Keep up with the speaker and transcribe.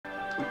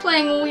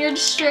Playing weird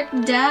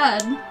strict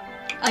dad,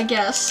 I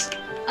guess.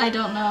 I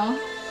don't know.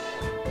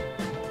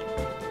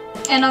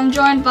 And I'm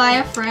joined by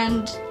a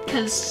friend,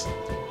 cause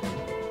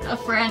a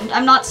friend.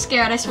 I'm not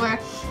scared, I swear.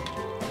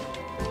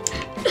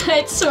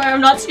 I swear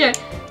I'm not scared.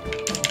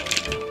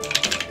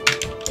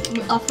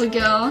 Off we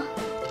go.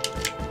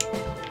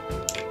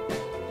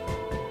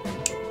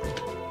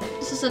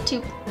 This is a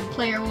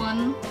 2-player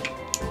one.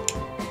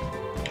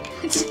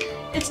 It's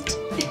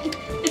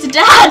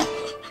Dad!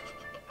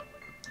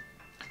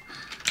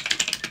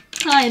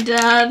 Hi,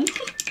 Dad.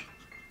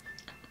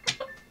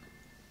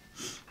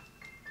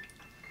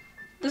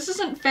 This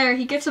isn't fair.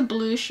 He gets a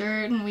blue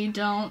shirt and we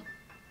don't.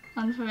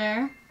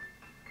 Unfair.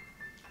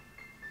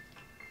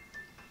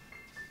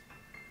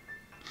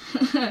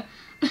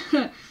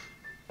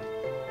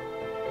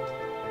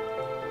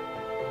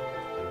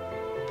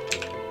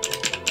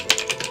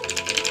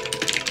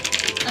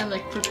 I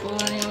like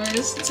purple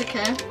anyways. It's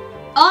okay.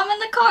 Oh, I'm in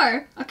the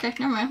car! Okay,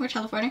 never mind. We're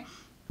teleporting.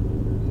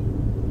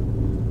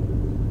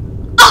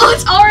 Oh,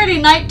 it's already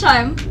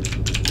nighttime!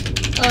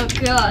 Oh,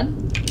 God.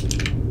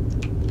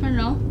 I don't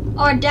know.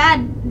 Oh, our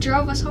dad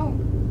drove us home.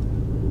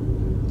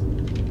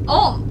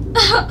 Oh!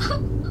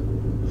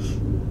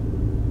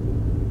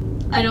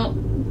 I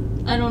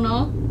don't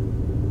know.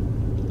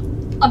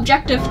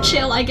 Objective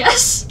chill, I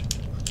guess.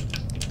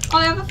 Oh,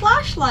 I have a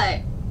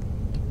flashlight.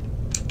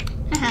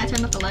 Haha,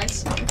 turn off the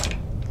lights.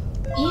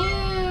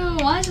 Ew,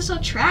 why is it so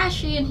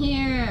trashy in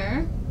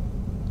here?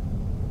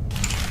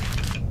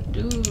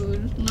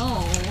 Dude,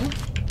 no.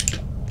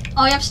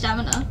 Oh, you have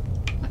stamina.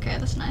 Okay,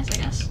 that's nice,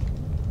 I guess.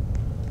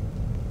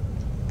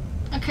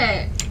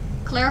 Okay,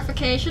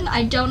 clarification.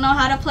 I don't know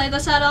how to play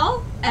this at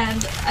all,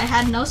 and I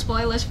had no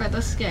spoilers for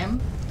this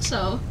game,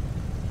 so.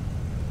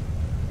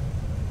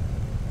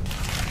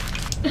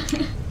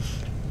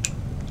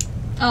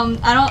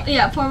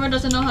 Porma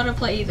doesn't know how to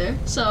play either,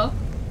 so.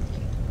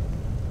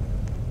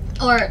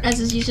 Or, as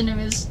his username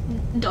is,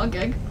 Dog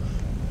Egg.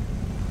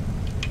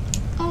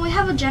 Oh, we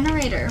have a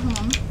generator. Hold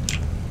on.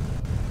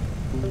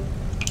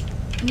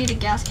 I need a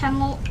gas can.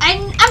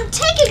 I'm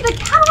taking the.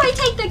 How do I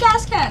take the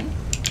gas can?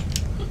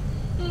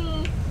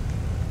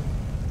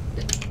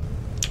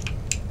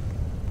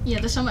 Yeah,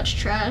 there's so much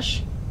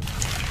trash.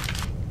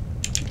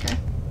 Okay.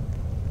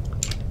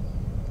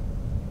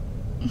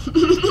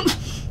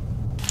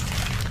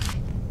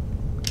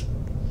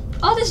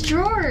 Oh, there's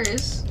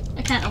drawers.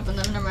 I can't open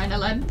them. Never mind. I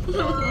lied.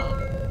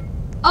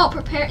 Oh,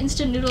 prepare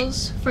instant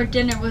noodles for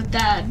dinner with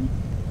Dad.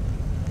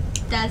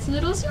 Dad's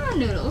noodles, your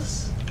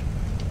noodles.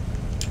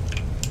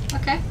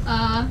 Okay,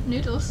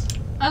 noodles.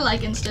 I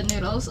like instant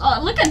noodles. Oh,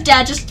 look at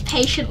Dad just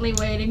patiently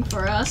waiting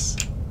for us.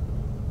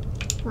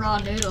 Raw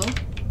noodle.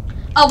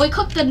 Oh, we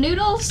cook the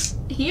noodles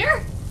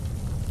here?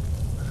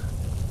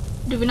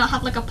 Do we not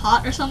have like a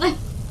pot or something?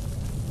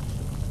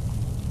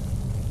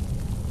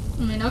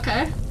 I mean,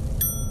 okay.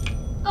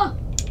 Oh,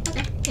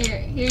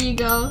 okay. Here you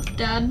go,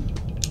 Dad.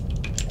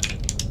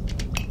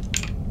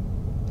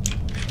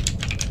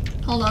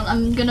 Hold on,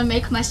 I'm gonna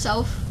make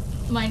myself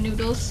my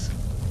noodles.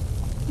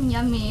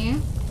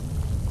 Yummy.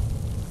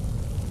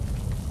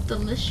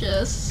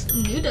 Delicious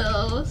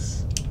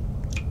noodles.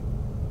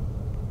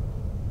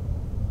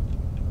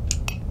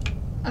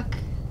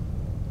 Okay.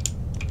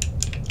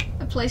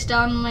 I place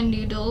down my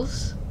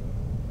noodles.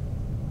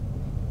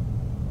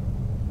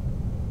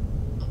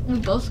 We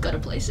both gotta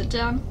place it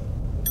down.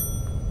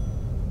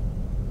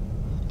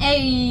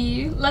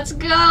 Hey, let's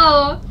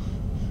go!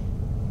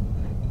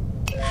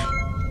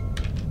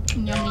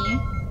 Yummy.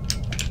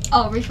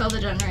 Oh, refill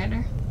the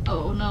generator.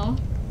 Oh no.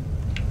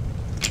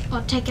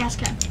 Oh, take gas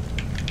can.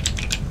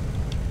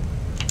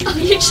 Oh,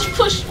 you just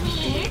pushed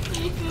me.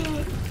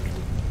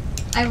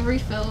 I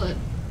refill it.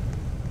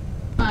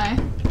 Hi.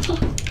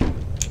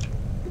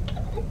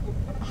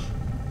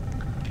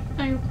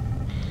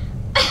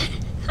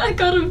 I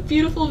got a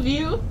beautiful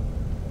view.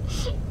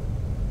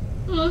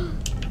 Oh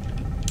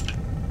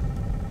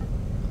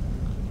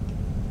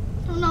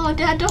no,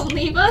 Dad, don't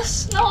leave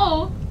us.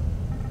 No.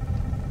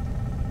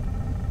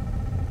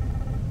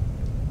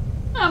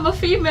 I'm a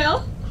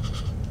female.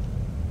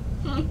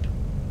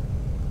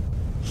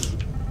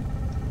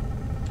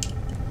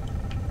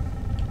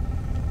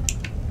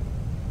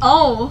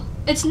 Oh,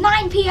 it's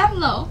 9 p.m.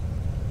 though.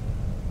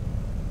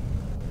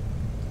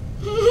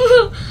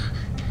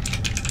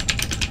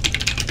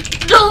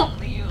 Don't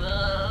leave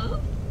us.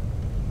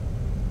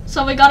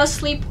 So we gotta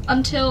sleep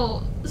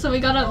until. So we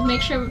gotta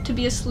make sure to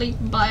be asleep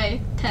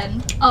by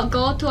 10. I'll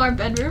go to our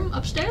bedroom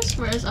upstairs.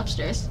 Where is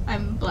upstairs?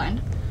 I'm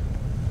blind.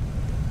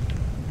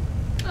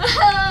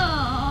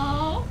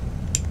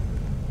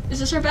 Is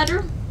this our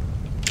bedroom?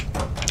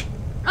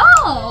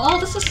 Oh,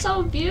 this is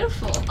so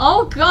beautiful.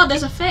 Oh God,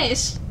 there's a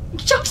face.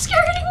 Jump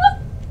scare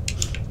anyone?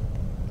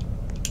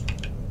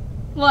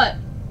 What?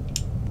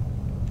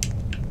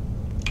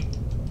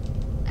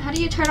 How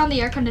do you turn on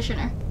the air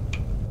conditioner?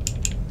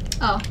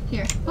 Oh,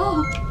 here.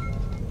 Oh,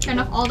 turn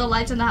off all the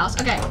lights in the house.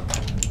 Okay,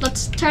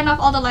 let's turn off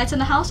all the lights in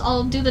the house.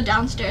 I'll do the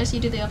downstairs. You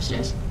do the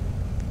upstairs.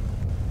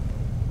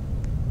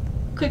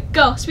 Quick,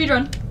 go!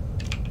 Speedrun.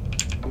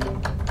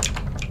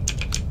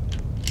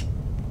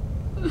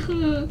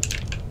 I'm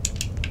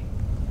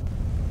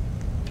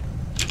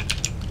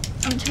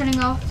turning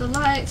off the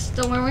lights.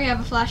 Don't worry, we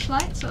have a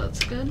flashlight, so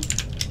it's good.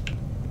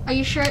 Are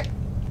you sure?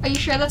 Are you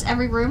sure that's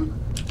every room?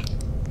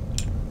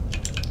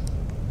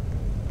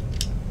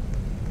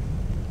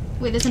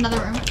 Wait, there's another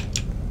room.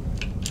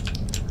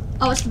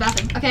 Oh, it's the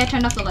bathroom. Okay, I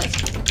turned off the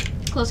lights.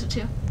 Close it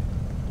too.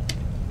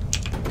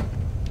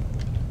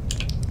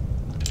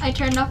 I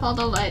turned off all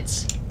the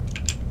lights.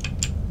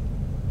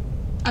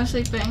 I'm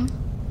sleeping.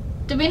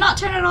 Did we not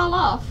turn it all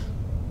off?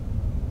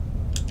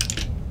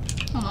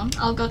 Hold on,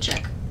 I'll go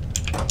check.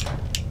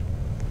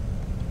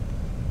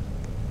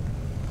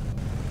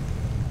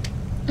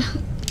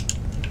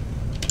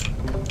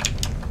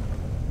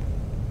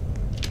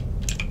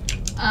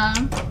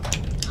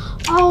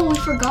 Oh, we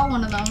forgot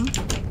one of them.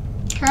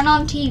 Turn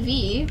on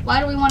TV. Why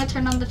do we want to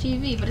turn on the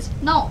TV? But it's,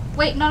 no,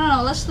 wait,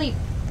 no, let's sleep.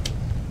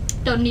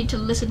 Don't need to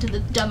listen to the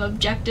dumb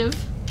objective.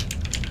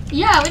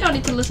 Yeah, we don't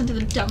need to listen to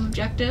the dumb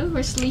objective.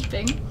 We're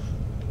sleeping.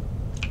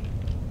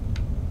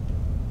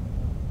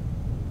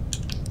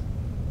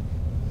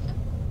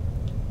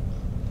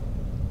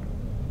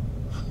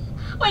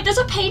 Wait, there's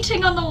a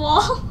painting on the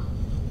wall.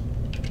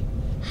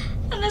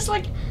 And there's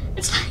like,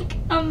 it's like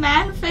a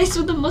man face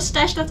with a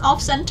mustache that's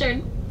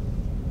off-centered.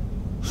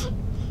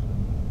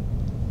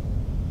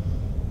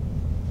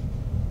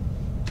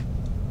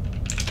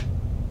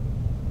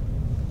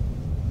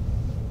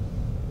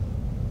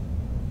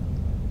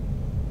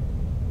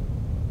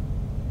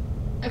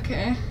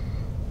 Okay.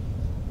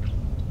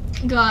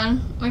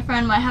 God, my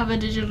friend might have a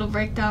digital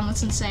breakdown.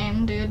 That's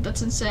insane, dude.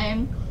 That's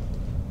insane.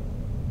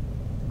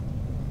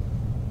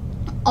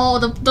 Oh,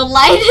 the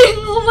lighting!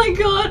 Oh my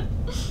god!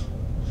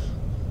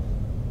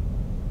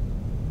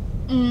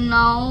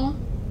 No.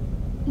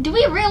 Do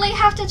we really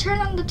have to turn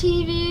on the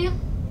TV?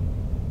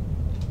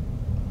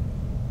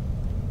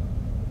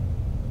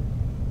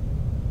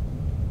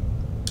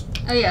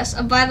 Oh yes,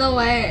 by the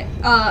way,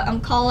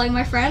 I'm calling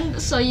my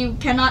friend, so you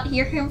cannot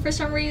hear him for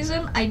some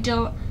reason. I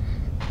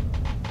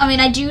mean,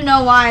 I do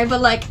know why,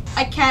 but like,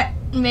 I can't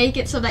make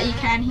it so that you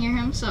can hear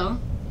him, so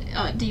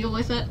deal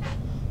with it.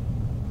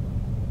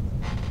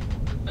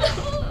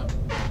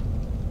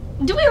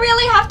 Do we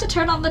really have to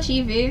turn on the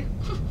TV?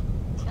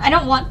 I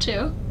don't want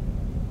to.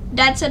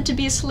 Dad said to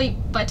be asleep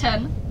by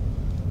 10.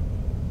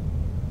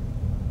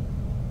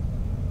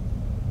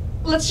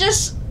 Let's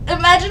just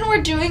imagine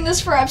we're doing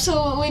this for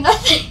absolutely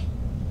nothing.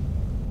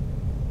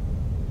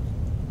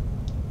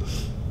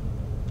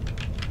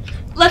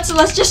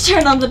 Let's just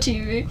turn on the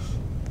TV.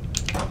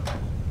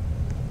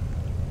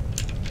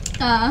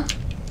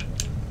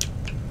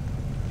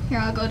 Here,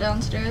 I'll go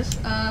downstairs.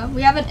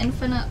 We have an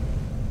infinite.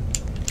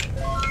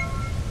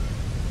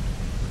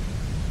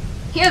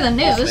 Hear the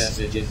news. This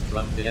message is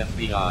from the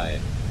FBI.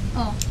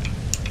 Oh.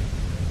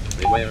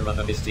 Beware of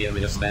a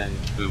mysterious man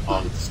who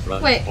haunts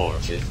front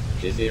porches.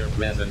 His mere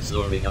presence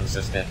luring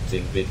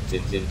unsuspecting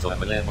victims into a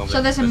malevolent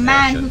So there's a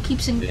man who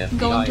keeps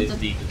going to the porch. The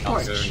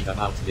FBI is concerned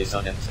about this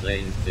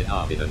unexplained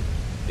phenomenon.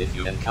 If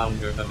you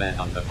encounter the man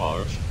on the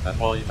porch,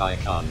 avoid eye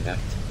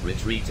contact,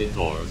 retreat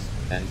indoors,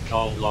 and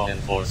call law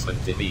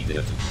enforcement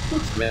immediately.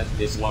 Spread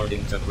this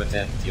warning to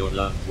protect your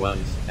loved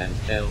ones and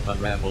help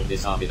unravel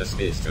this ominous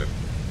mystery.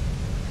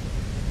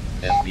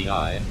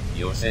 FBI,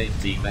 your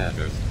safety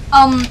matters.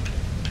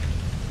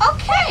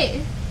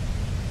 Okay.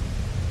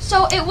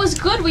 So it was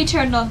good we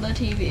turned on the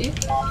TV.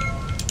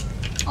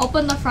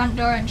 Open the front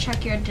door and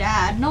check your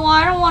dad. No,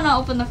 I don't want to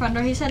open the front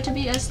door. He said to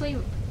be asleep.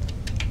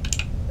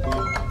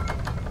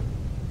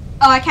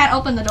 Oh, I can't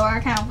open the door. I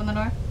can't open the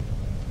door.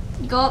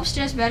 Go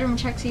upstairs bedroom and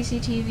check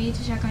CCTV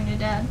to check on your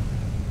dad.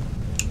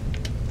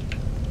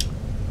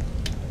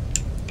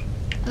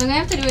 I'm gonna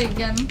have to do it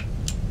again.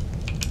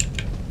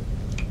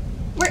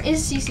 Where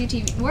is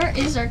CCTV? Where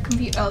is our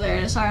computer? Oh, there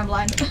it is. Sorry, I'm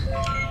blind.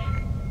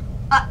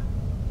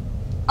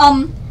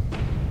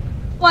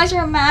 Why is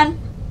there a man?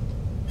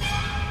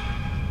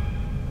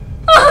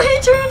 Oh, he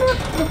turned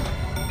around.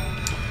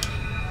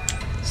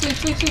 Sleep,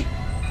 sleep, sleep.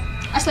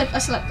 I slept.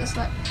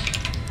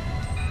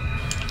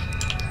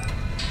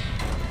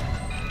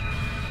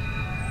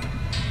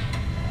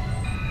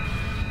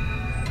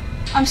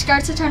 I'm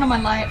scared to turn on my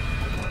light.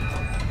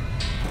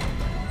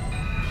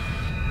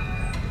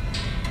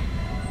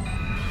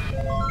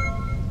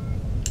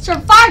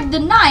 Survived the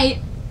night.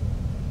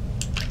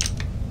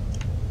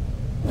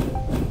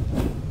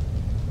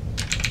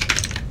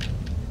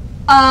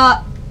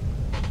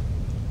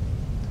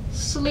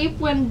 Sleep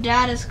when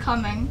dad is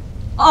coming.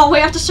 Oh, we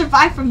have to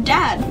survive from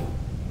dad.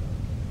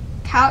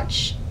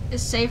 Couch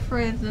is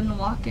safer than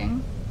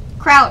walking.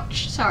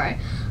 Crouch, sorry.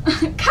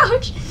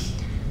 Couch.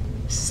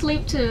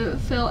 Sleep to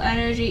fill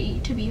energy,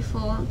 eat to be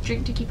full,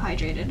 drink to keep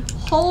hydrated.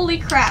 Holy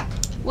crap.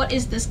 What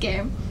is this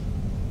game?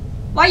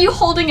 Why are you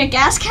holding a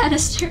gas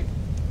canister?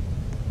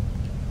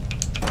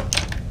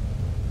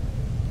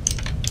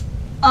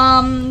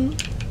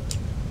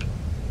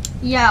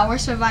 Yeah, we're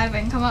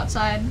surviving. Come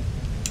outside.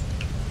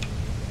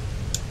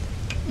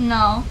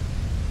 No.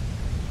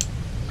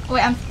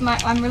 Wait,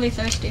 I'm really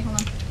thirsty.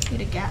 Hold on. I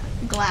need a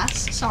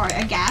glass. Sorry,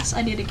 a gas.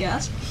 I need a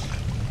gas.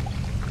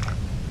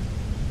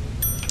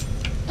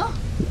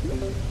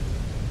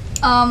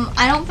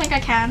 I don't think I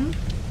can.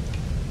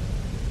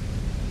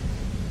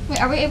 Wait,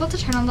 are we able to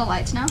turn on the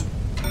lights now?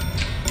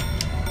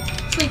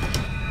 Sleep.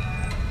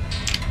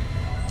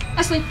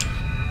 I sleep.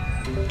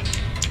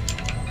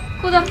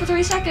 Cool down for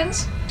 3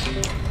 seconds.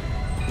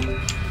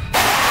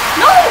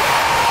 No!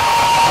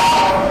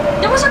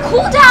 There was a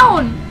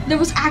cooldown! There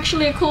was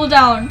actually a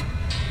cooldown.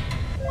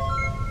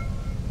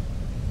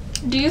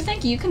 Do you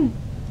think you can...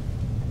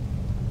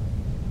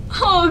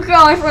 Oh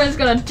god, my friend's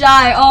gonna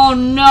die. Oh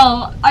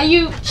no. Are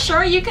you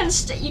sure you can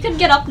you can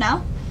get up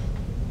now?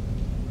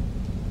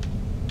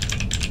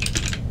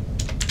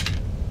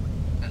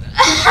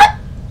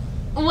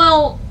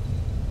 Well,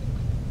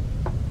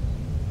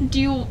 do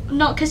you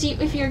no? Because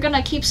if you're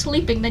gonna keep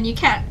sleeping, then you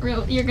can't.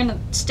 You're gonna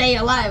stay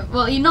alive.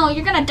 Well, you know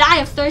you're gonna die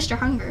of thirst or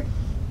hunger.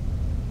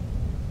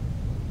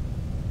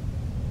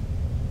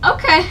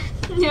 Okay,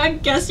 yeah, I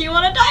guess you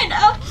wanna die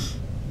now.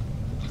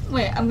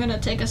 Wait, I'm gonna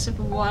take a sip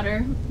of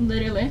water,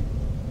 literally.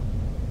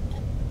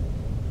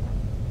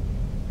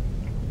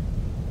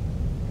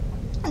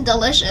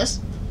 Delicious.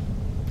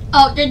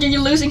 Oh,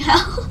 you're losing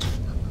health.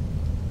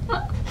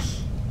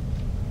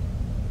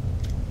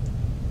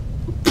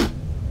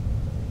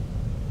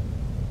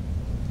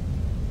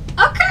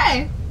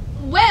 Okay,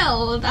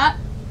 well, that...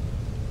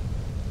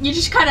 You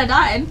just kinda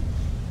died.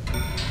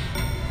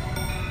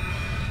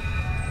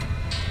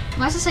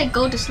 Why does it say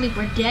go to sleep?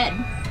 We're dead.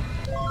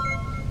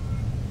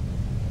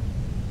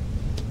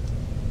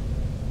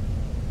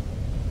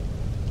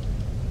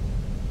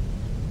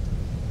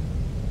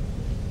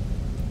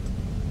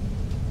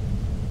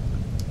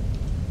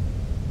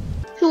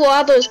 Who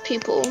are those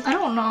people? I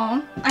don't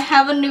know. I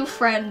have a new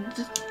friend.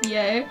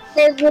 Yay.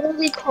 They've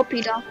literally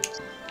copied us.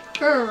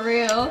 For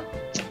real.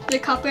 They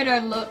copied our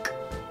look.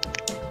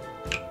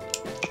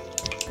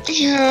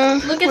 Yeah.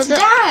 Look, it's we're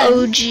the Dad.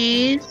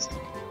 OGs.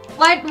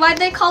 Why'd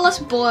they call us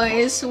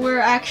boys? We're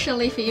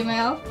actually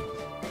female.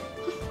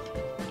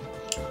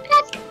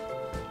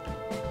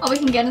 Oh, we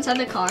can get inside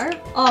the car?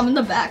 Oh, I'm in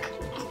the back.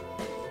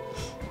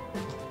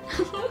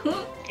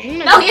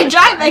 No, you're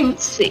driving!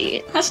 Let's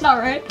see. That's not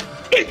right.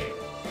 Wait,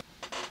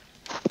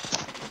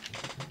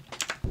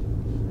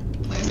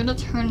 I'm gonna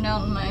turn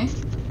down my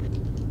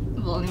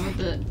volume a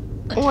bit.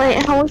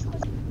 Wait, how was I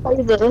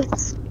supposed to play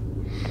this?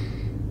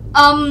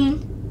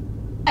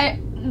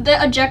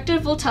 The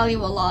objective will tell you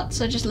a lot,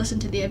 so just listen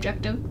to the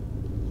objective.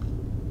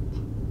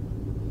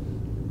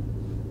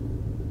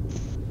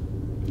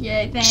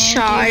 Yay, thank you,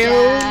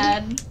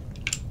 Dad.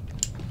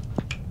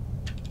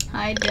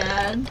 Hi,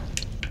 Dad.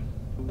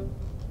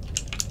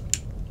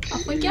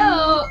 Off we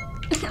go!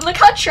 Look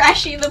how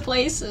trashy the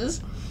place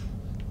is.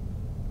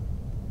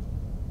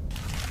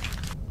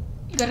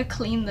 You gotta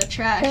clean the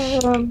trash,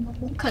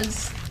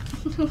 because...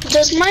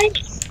 Does my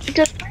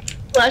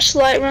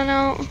flashlight run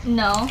out?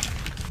 No.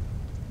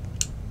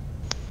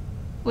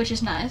 Which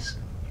is nice.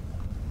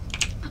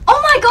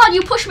 Oh my god,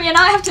 you pushed me and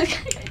now I have to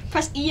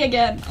press E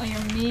again. Oh, you're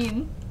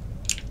mean.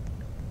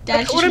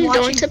 Dad's Look what I'm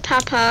doing to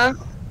Papa.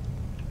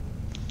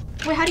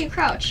 Wait, how do you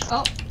crouch?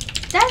 Oh.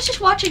 Dad's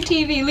just watching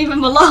TV, leave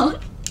him alone.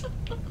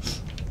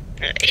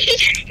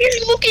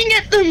 He's looking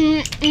at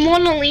the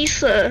Mona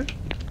Lisa.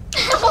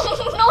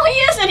 No, he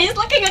isn't. He's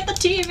looking at the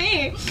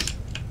TV.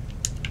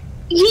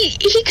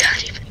 He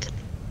can't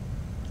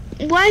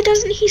even... Why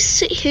doesn't he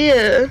sit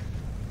here?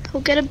 He'll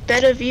get a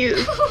better view.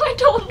 I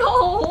don't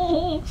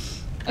know.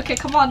 Okay,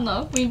 come on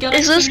though. We gotta.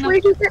 Is this where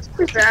he gets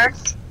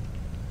possessed?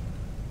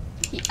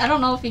 I don't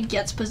know if he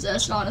gets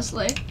possessed,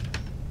 honestly.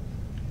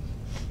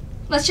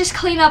 Let's just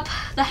clean up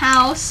the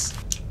house.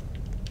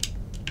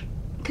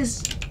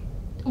 Cause,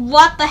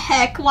 what the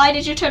heck? Why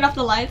did you turn off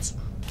the lights?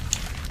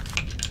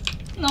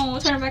 No,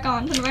 turn it back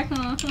on. Turn it back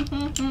on.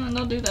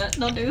 Don't do that.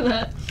 Don't do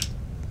that.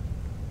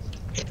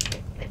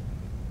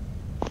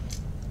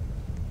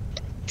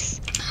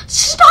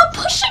 Stop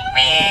pushing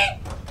me!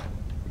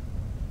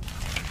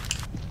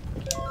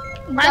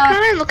 Why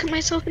can't I look at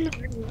myself in the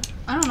mirror?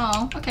 I don't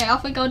know. Okay,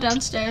 off we go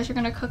downstairs. We're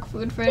gonna cook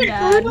food for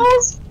Dad.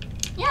 Noodles?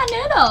 Yeah,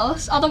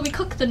 noodles. Although we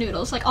cook the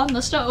noodles, like, on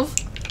the stove.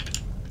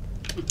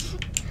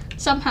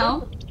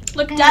 Somehow.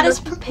 Look, Dad is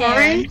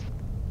prepared.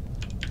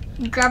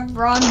 Grab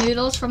raw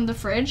noodles from the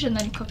fridge and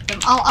then cook them.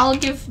 I'll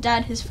give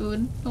Dad his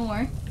food. Don't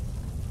worry.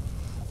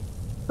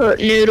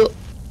 Noodle.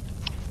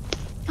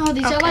 Oh,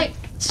 these are like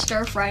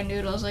stir-fry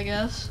noodles, I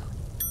guess.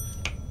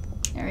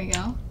 There we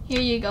go. Here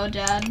you go,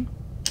 Dad.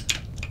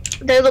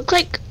 They look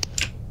like...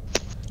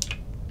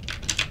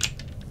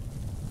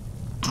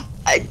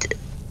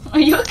 Are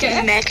you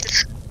okay? Mech.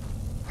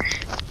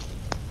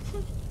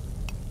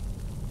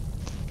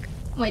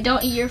 Wait,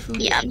 don't eat your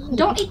food. Yeah.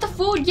 Don't eat the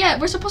food yet.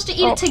 We're supposed to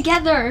eat it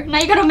together. Now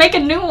you gotta make a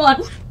new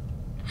one.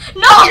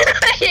 No!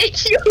 I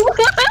hate you.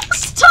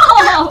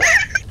 Stop!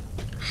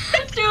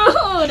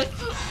 Dude!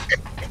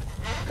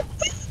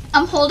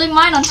 I'm holding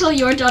mine until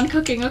you're done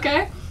cooking,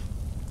 okay?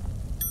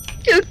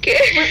 Okay.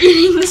 We're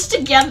eating this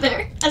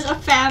together as a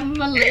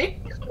family.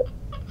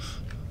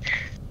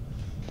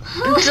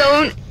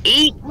 Don't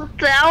eat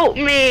without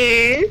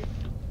me.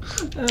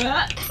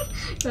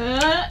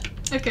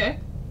 Okay.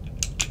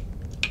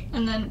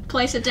 and then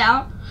place it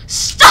down.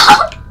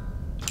 Stop!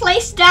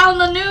 Place down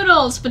the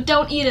noodles, but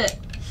don't eat it.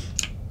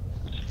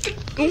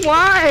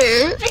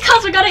 Why?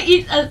 Because we gotta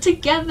eat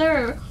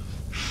together.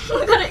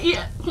 We gotta eat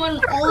when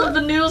all of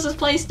the noodles is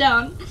placed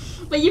down.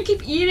 But you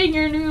keep eating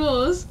your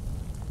noodles.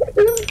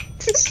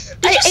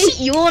 I ate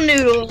your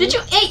noodles. Did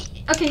you eat?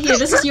 Okay, here,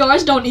 this is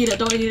yours. Don't eat it.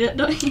 Don't eat it.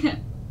 Don't eat it.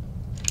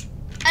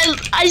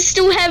 I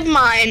still have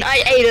mine.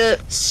 I ate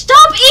it.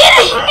 Stop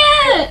eating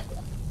it!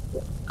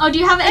 Oh, do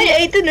you have it? I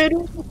ate the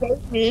noodles you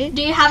gave me.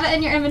 Do you have it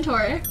in your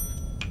inventory?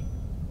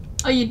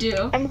 Oh, you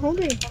do. I'm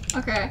holding.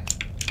 Okay.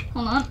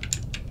 Hold on.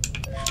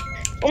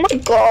 Oh my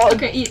god.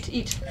 Okay, eat.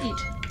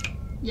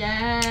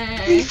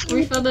 Yay.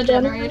 Refill the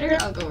generator.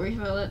 I'll go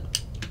refill it.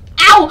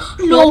 Ow!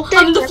 No,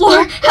 I'm on the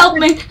floor. Help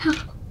me.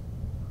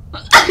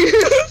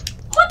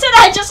 What did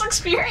I just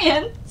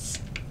experience?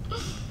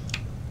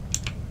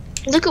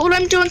 Look at what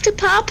I'm doing to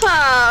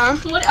Papa.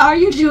 What are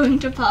you doing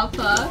to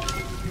Papa?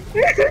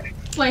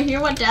 Wait,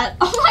 hear what Dad...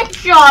 Oh my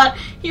god!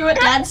 Hear what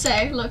Dad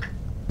say. Look.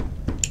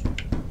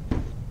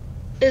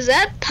 Is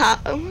that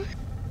Papa?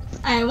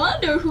 I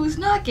wonder who's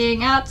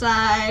knocking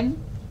outside.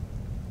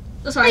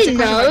 Oh, sorry, I it's a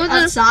question know.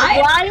 mark.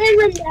 Outside? Why is a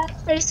man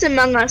face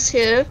among us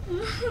here?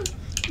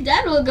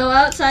 Dad will go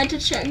outside to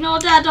check. No,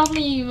 Dad, don't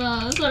leave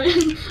us. Sorry.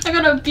 I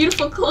got a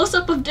beautiful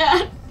close-up of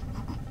Dad.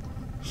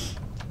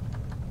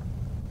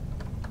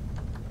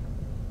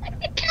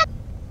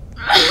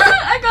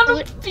 I got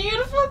a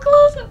beautiful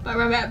close-up. But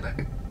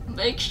remember,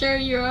 make sure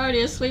you're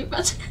already asleep.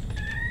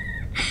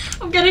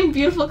 I'm getting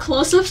beautiful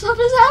close-ups of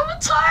his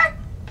avatar.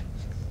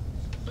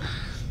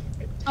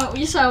 Oh,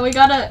 we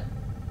gotta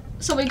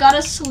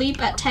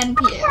sleep at 10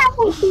 p.m.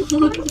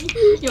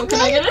 Yo, can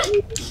I get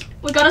it?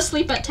 We gotta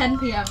sleep at 10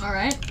 p.m.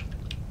 Alright?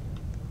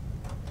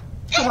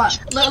 Come on,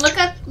 look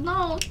at,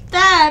 no,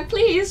 Dad,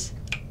 please.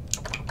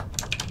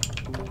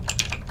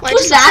 Why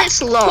Who's that?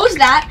 Who's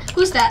that?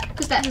 Who's that?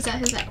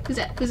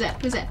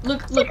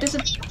 Look,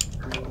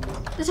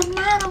 there's a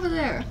man over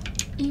there.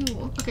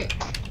 Ew, okay.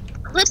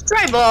 Let's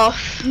drive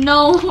off.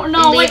 No, wait,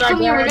 Leave our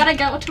come here, we bed. gotta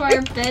go to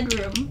our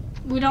bedroom.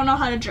 We don't know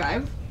how to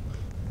drive.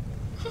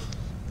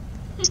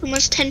 It's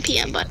almost 10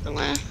 p.m. by the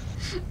way.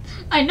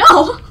 I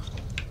know!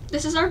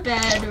 This is our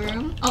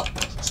bedroom. Oh,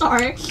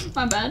 sorry,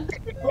 my bad.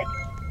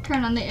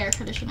 Turn on the air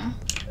conditioner.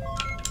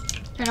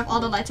 Turn off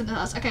all the lights in the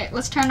house. Okay,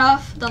 let's turn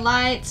off the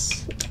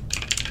lights.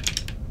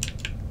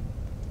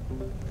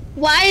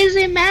 Why is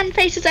there man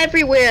faces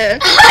everywhere?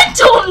 I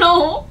don't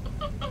know!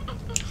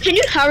 Can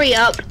you hurry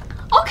up?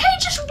 Okay,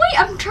 just wait,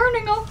 I'm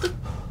turning off the...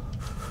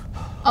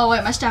 Oh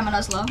wait, my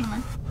stamina's low. Never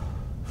mind.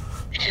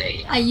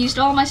 I used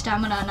all my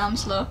stamina and now I'm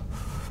slow.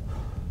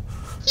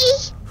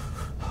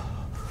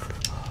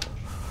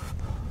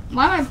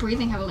 Why am I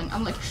breathing heavily?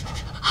 I'm like...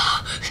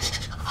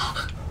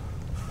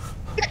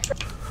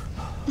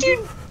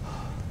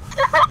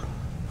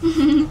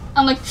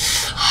 I'm like...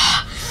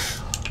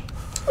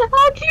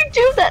 How'd you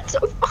do that so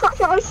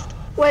fast?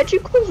 Why'd you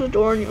close the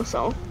door on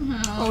yourself? No,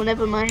 Oh,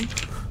 never mind.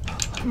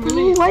 I'm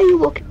really... Why are you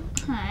looking?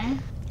 Hi.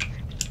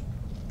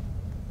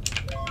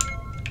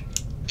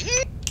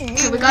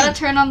 Okay, we gotta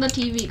turn on the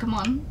TV, come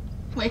on.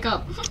 Wake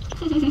up.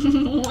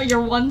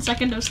 You're 1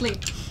 second of sleep.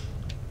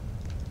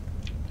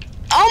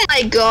 Oh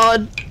my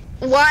god.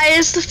 Why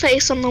is the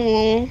face on the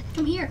wall?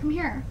 Come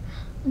here.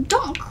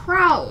 Don't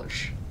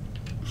crouch.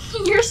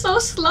 You're so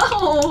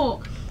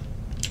slow.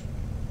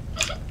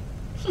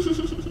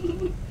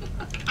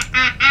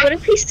 What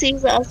if he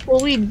sees us? Will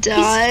we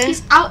die?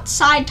 He's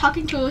outside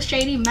talking to a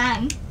shady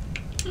man.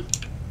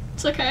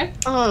 It's okay.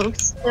 Oh,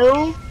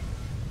 so?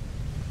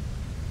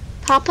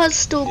 Papa's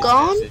still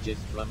gone? Messages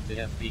from the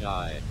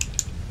FBI.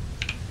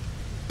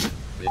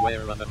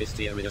 Beware of a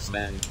mysterious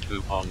man who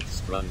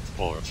haunts front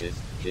porches.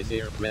 His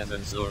ear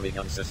presence luring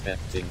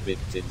unsuspecting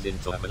victims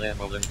into a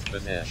malevolent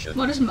possession.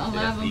 What does The FBI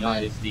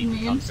malevolent is deeply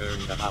mean?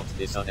 concerned about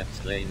this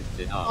unexplained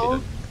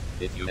phenomenon.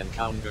 If you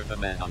encounter the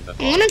man on the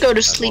I'm gonna go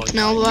to sleep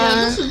now, Yeah,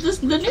 bye.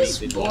 the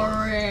news is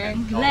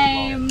boring.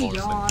 Lame,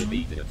 yawn.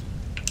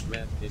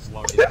 Red is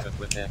wanted to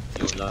protect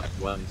your loved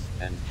ones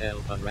and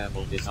help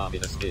unravel this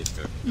ominous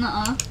mystery.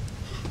 Nuh-uh.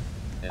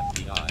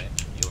 FBI,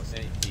 your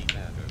safety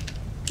matters.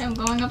 Okay, I'm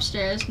going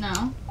upstairs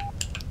now.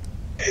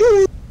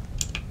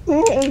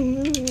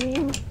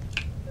 Oop.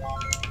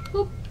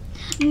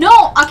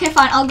 No! Okay,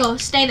 fine, I'll go.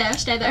 Stay there.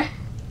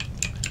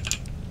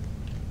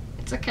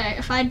 It's okay.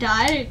 If I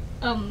die,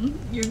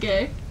 you're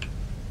gay.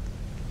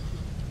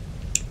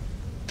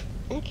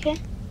 Okay.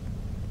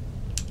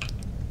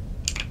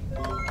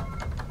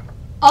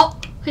 Oh,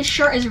 his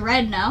shirt is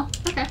red now.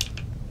 Okay.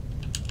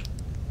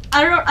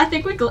 I don't know. I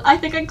think I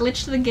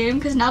glitched the game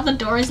because now the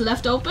door is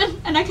left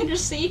open and I can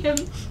just see him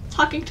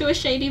talking to a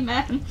shady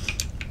man.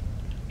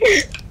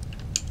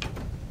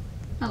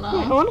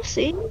 Hello. I wanna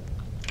see.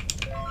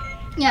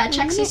 Yeah,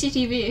 check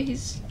CCTV.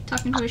 He's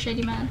talking to a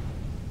shady man.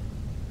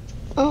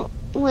 Oh,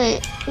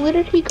 wait. Where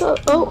did he go?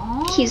 Oh,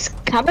 Aw. he's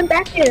coming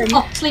back in.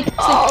 Oh, sleep.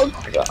 Oh,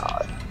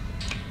 God.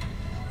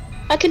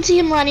 I can see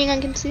him running. I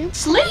can see him.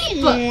 Sleep.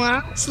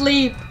 Mwah.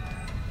 Sleep.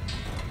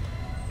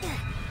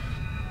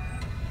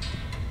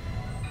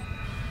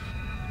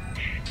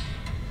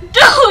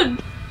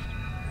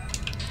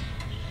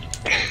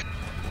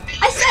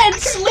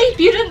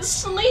 can't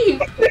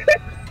sleep.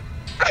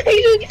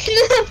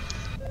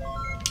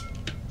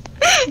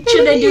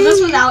 Should I do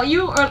this without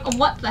you, or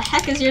what the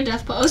heck is your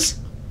death pose?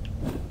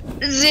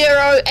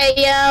 0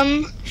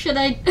 a.m. Should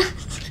I?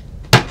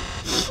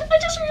 I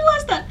just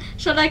realized that.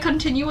 Should I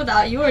continue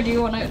without you, or do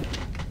you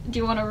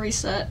wanna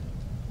reset?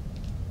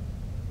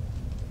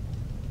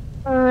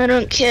 I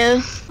don't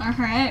care. All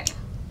right.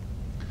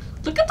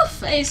 Look at the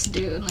face,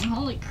 dude. Like,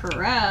 holy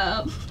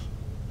crap.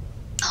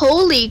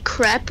 Holy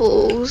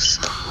crapples.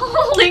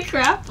 Holy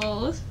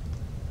crapples.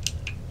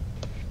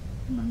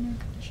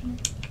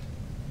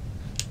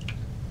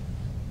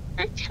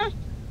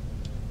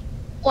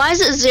 Why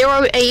is it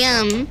 0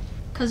 a.m.?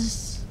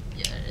 Cause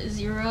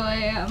 0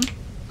 a.m.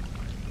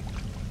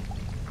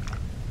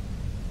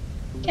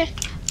 Okay.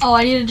 Oh,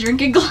 I need a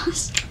drinking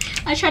glass.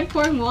 I tried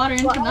pouring water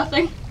into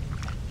nothing.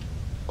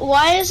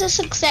 Why is this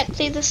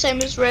exactly the same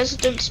as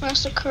Residence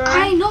Massacre?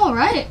 I know,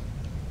 right?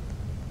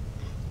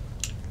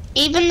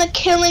 Even the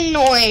killing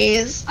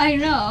noise. I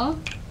know.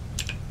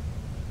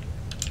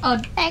 Oh,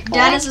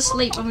 Dad is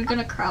asleep and we're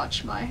gonna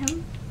crouch by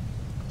him.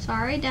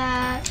 Sorry,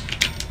 Dad.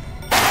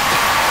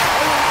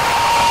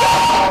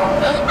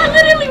 I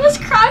literally was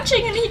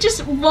crouching and he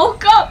just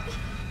woke up.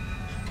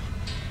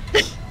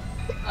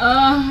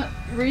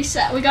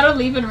 Reset. We gotta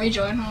leave and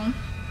rejoin home.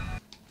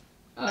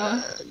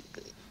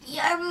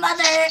 Your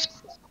mother.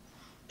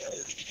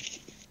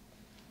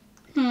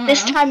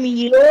 This time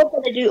you're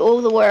gonna do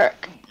all the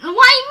work.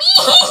 Why me?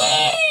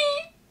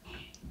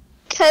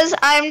 Cause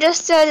I'm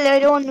just a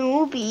little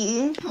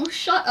newbie. Oh,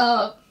 shut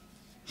up.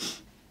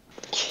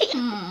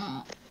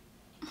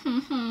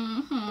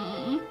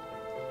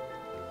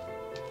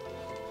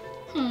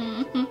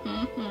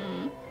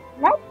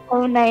 My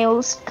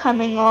toenail's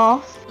coming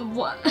off.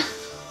 What?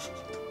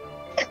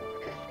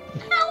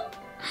 Help.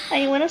 Are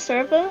you in a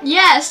server?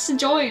 Yes,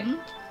 join.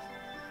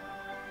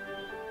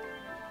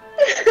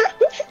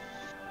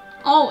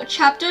 Oh,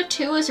 chapter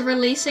 2 is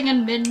releasing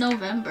in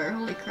mid-November.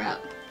 Holy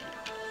crap.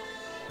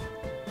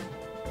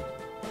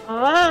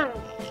 Why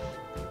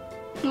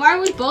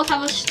do we both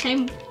have the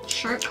same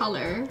shirt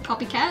color?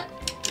 Copycat?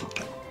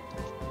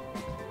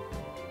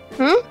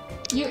 Huh?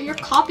 You're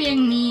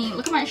copying me.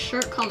 Look at my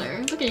shirt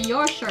color. Look at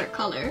your shirt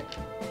color.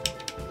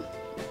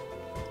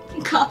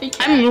 Copycat.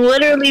 I'm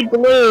literally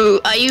blue.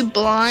 Are you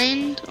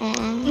blind? Or...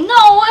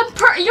 No,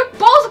 you're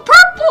both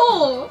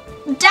purple!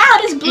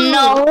 Dad is blue!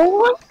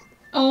 No!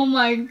 Oh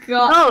my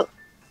god. No.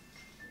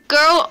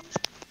 Girl.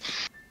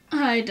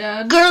 Hi,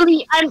 Dad.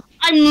 Girly, I'm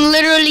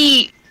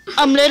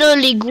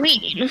literally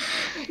green.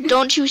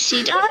 Don't you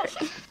see that?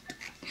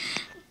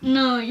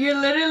 No, you're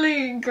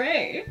literally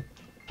gray.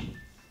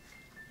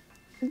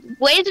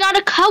 Way's not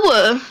a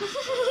color.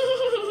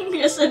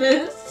 Yes, it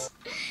is.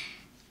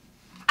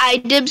 I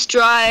dibs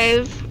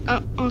drive.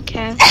 Oh,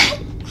 okay.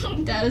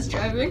 Dad is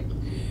driving.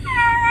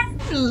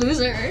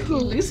 Loser.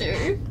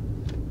 Loser.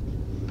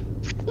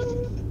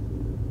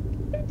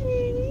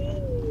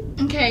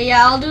 Okay,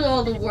 yeah, I'll do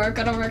all the work.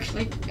 I don't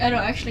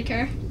actually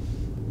care.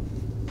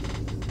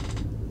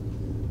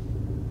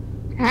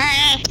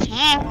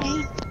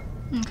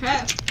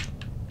 Okay.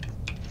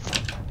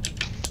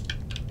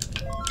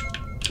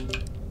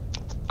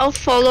 I'll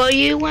follow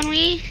you when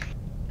we...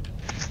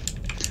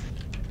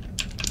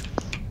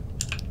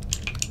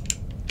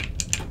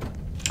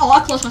 Oh, I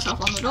closed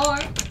myself on the door.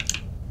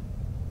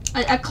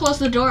 I closed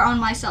the door on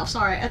myself,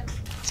 sorry. I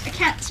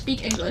can't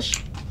speak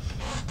English.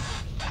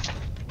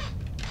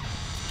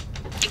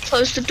 You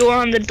closed the door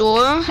on the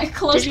door? I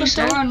closed the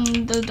door on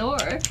the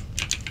door.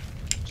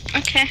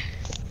 Okay.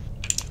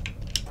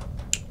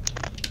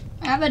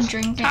 I have a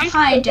drink.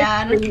 Hi,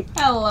 Dad.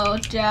 Hello,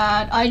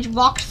 Dad. I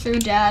walked through,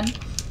 Dad.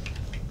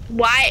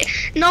 Why?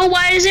 No,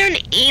 why is there an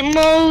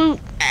emo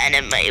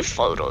anime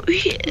photo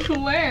here?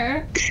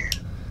 Where?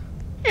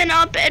 In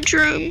our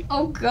bedroom.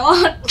 Oh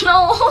god,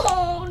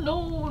 no,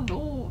 no,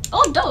 no.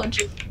 Oh,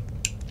 Doge.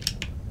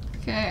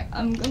 Okay,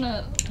 I'm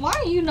gonna... Why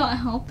are you not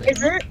helping?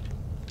 Is it?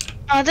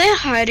 Are there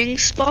hiding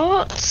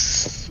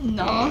spots?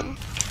 No.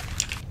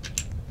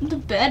 The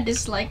bed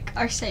is like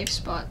our safe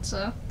spot,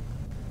 so...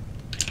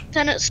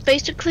 Then it's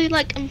basically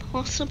like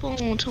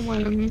impossible to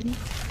win.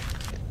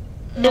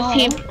 No.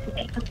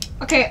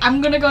 Okay,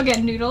 I'm gonna go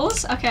get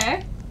noodles,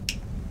 okay?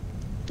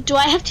 Do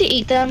I have to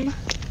eat them?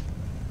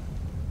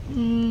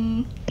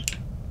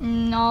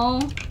 No.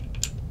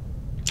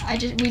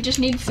 We just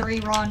need 3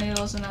 raw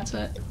noodles and that's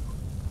it.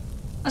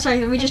 Oh,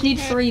 sorry, we just need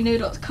 3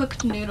 noodles,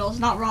 cooked noodles,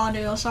 not raw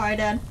noodles. Sorry,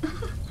 Dad.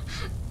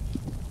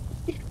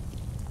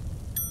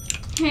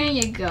 Here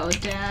you go,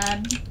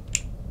 Dad.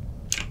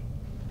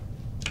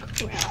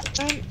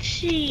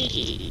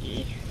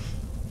 Crunchy.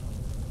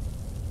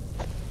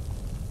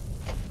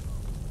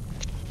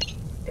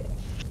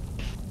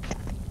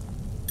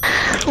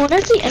 What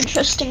is the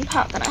interesting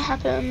part gonna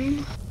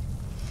happen?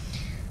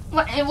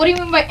 What do you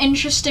mean by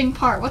interesting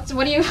part? What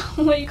do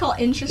you call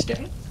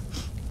interesting?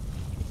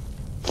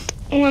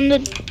 When the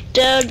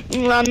dad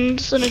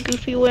runs in a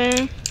goofy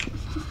way.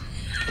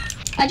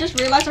 I just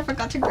realized I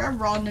forgot to grab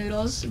raw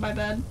noodles in my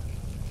bed.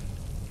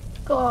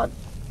 God.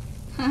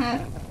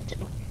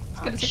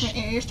 gonna take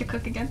my ears to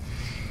cook again.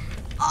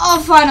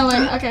 Oh,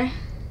 finally. Okay.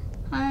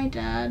 Hi,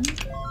 Dad.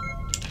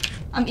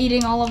 I'm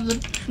eating all of the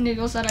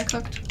noodles that I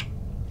cooked.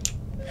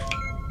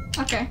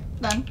 Okay,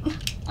 done.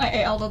 I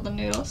ate all of the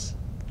noodles.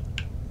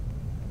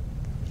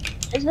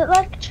 Is it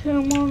like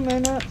 2 more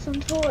minutes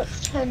until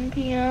it's 10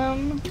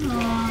 p.m.?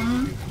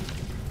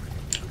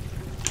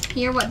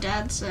 Hear what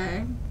Dad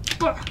say.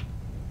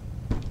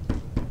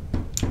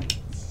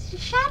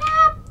 Shut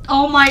up!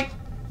 Oh my.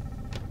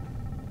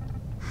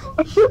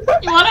 You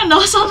wanna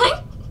know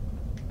something?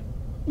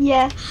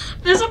 Yeah.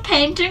 There's a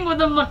painting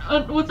with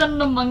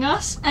an Among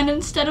Us, and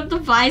instead of the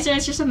visor,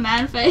 it's just a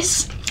man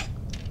face.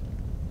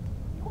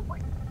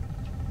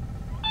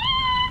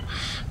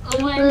 Oh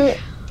my.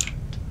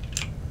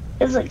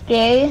 Is it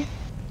gay?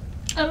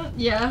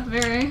 Yeah,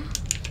 very.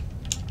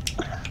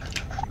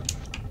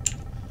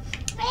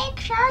 Make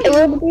sure It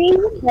would be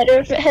better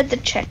if it had the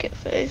check it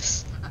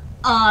face.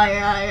 Oh,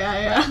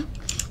 yeah.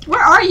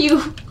 Where are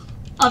you?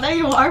 Oh, there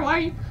you are. Why are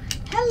you?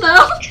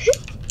 Hello?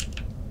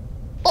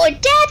 Or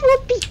Dad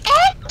would be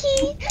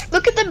achy.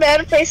 Look at the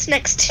man face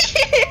next to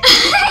you.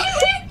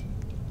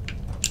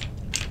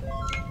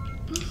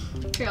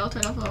 Okay, I'll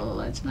turn off all the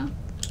lights now.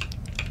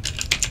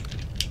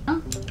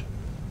 Oh.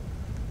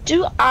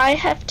 Do I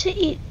have to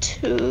eat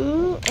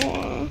too,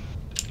 or?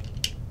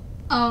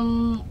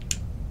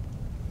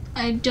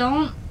 I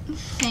don't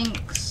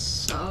think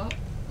so.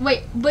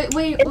 Wait.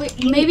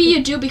 Maybe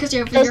you do because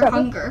of your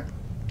hunger.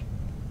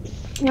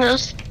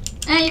 Yes.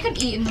 You can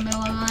eat in the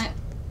middle of the night.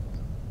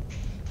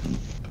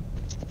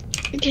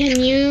 Can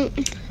you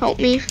help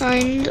me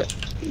find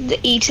the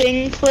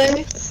eating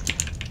place?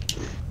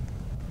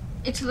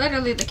 It's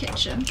literally the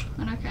kitchen.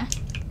 But okay.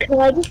 Can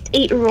I just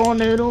eat raw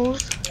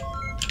noodles?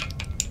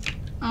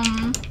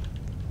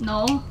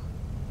 No.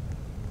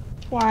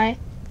 Why?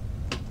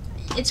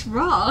 It's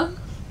raw.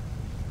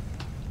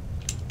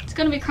 It's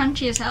gonna be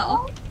crunchy as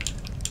hell.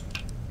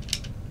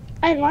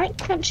 I like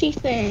crunchy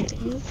things.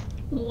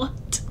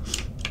 What?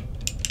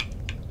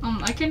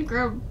 I can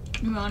grab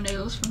raw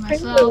noodles for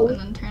myself and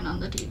then turn on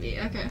the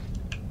TV. Okay.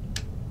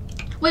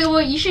 Wait,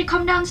 you should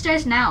come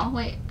downstairs now.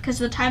 Wait, because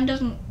the time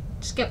doesn't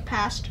skip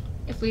past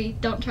if we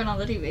don't turn on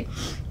the TV.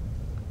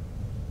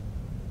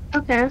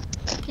 Okay.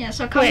 Yeah,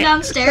 so come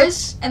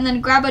downstairs and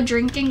then grab a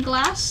drinking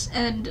glass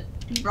and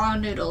raw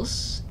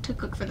noodles to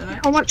cook for the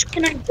night. How much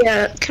can I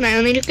get? Can I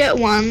only get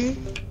one?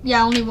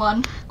 Yeah, only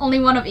one. Only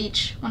one of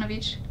each. One of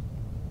each.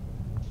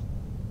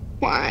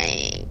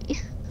 Why?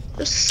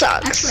 This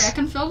sucks. Actually, I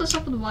can fill this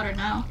up with water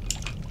now.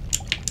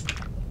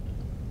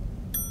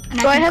 And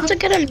Do I have to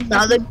get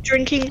another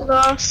drinking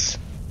glass?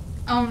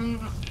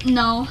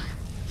 No.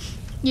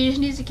 You just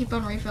need to keep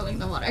on refilling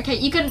the water. Okay,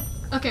 you can,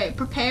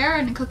 prepare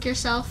and cook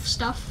yourself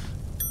stuff.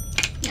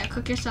 Yeah,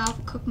 cook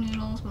yourself, cook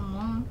noodles, blah,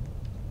 blah.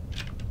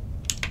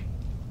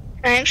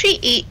 Can I actually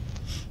eat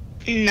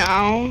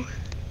now?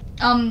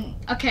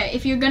 Okay,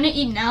 if you're gonna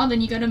eat now, then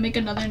you gotta make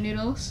another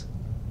noodles.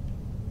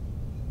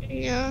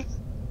 Yeah.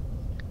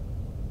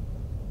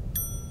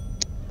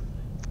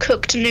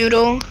 Cooked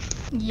noodle.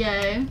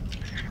 Yay.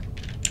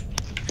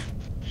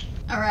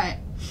 Alright.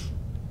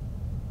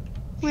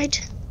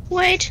 Wait.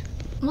 What?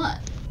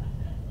 Wait!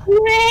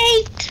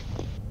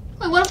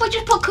 Wait, what if we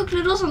just put cooked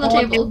noodles on the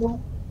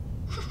table?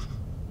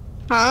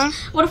 Huh?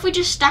 What if we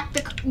just stack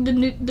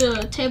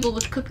the table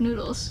with cooked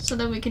noodles so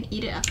that we can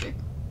eat it after?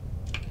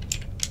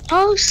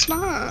 Oh,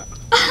 smart.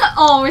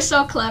 Oh, we're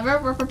so clever.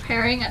 We're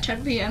preparing at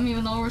 10 p.m.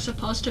 even though we're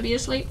supposed to be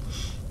asleep.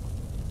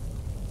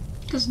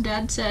 Because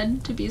Dad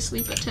said to be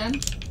asleep at 10.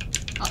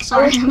 Oh,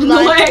 sorry, I'm in the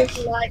way.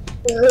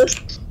 Like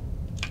this.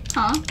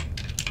 Huh?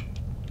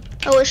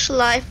 I wish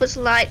life was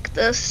like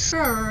this.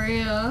 For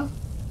real.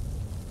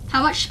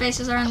 How much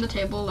spaces are on the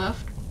table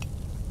left?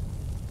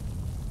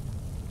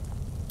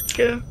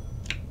 Two.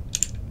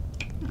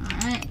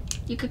 Alright.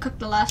 You could cook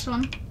the last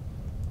one.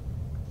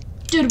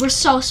 Dude, we're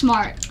so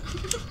smart.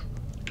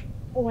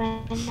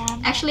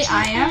 Actually,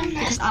 I am,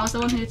 because I was the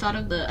one who thought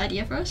of the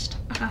idea first.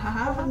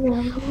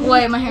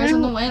 Wait, my hair's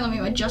in the way. Let me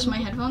adjust my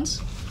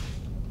headphones.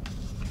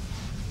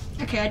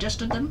 Okay, I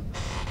adjusted them.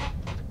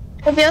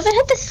 Have you ever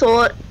had the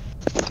thought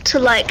to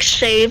like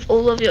shave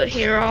all of your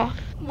hair off?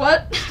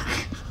 What?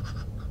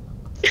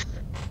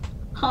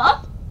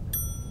 Huh?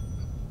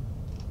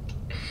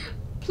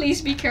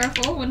 Please be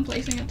careful when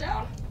placing it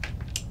down.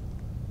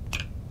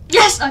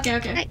 Yes! Okay.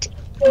 Right.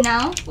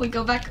 Now, we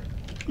go back.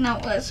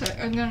 Now, sorry,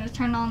 I'm gonna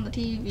turn on the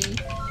TV.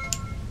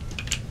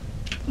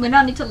 We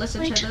don't need to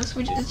listen to this.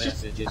 It's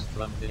just... Messages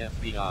from the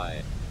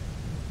FBI.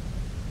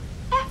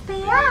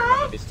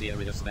 FBI?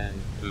 Mysterious man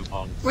who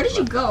haunts Where did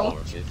you go?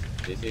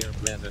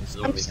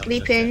 I'm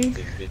sleeping.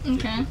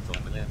 Okay.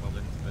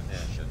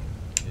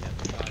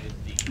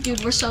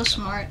 Dude, we're so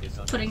smart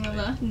putting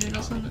the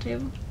noodles on the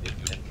table.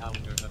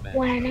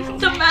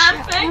 The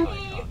man thing!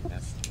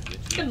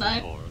 Good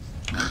night.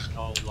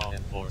 Call law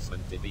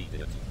enforcement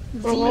immediately.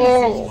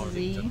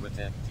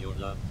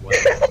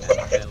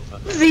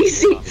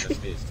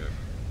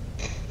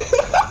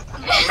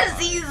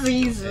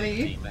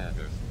 Z.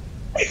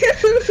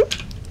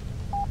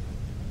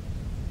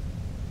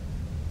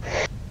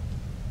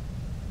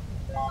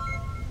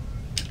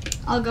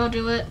 I'll go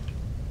do it.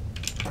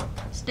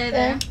 Stay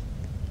there.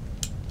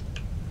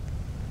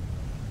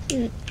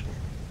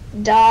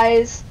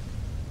 Dies.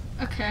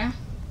 Okay.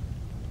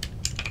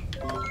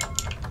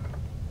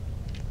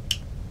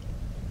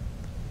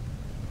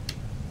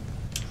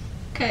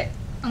 Okay,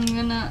 I'm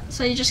gonna,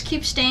 so you just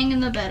keep staying in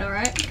the bed,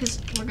 alright?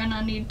 Because we're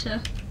gonna need to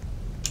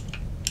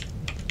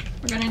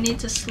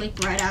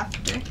sleep right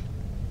after.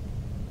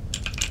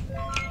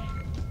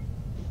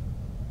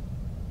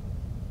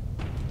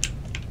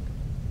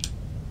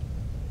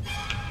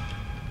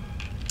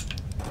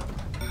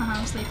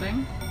 I'm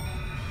sleeping.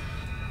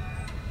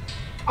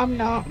 I'm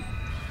not.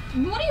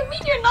 What do you mean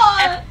you're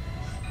not?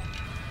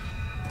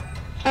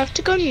 I have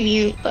to go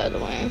mute, by the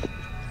way.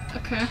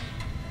 Okay.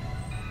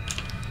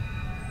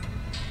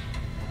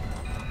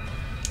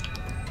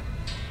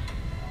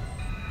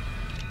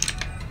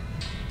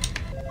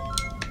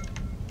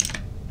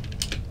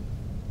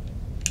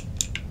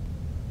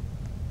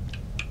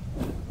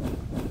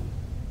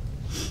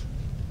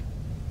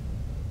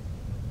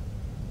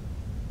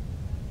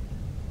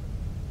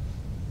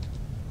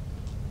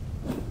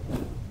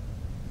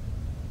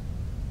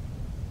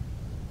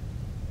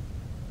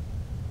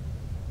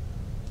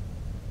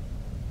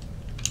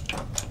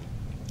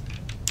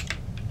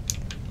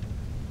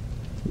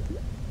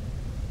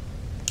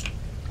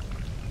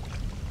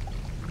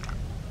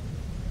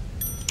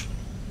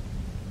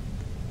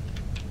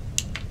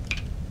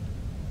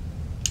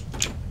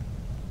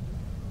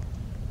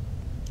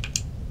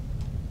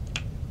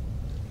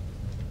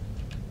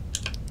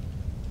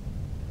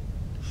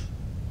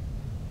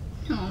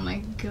 Oh my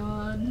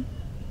god.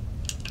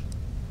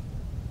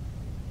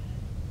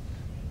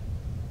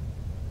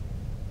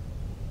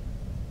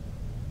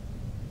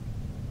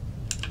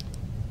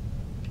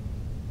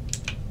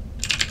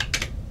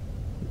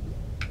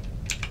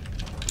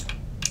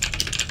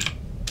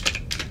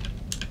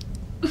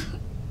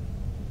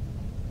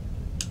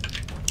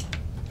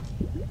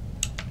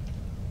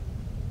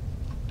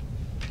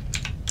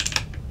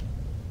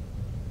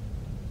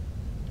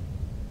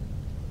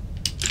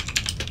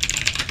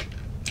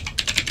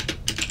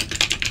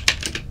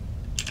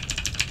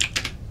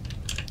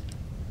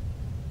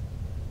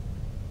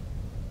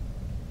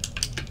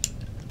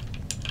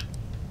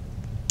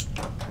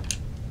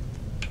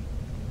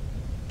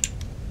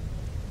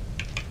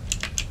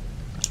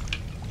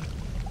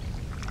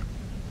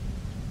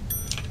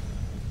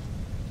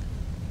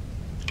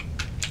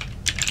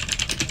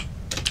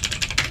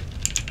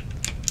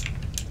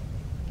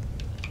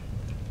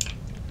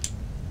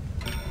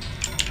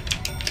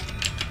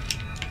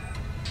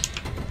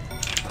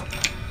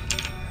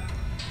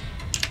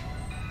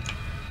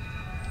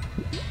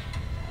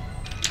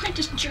 I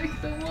just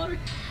drank the water.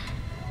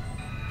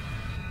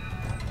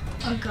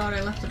 Oh god,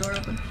 I left the door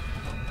open.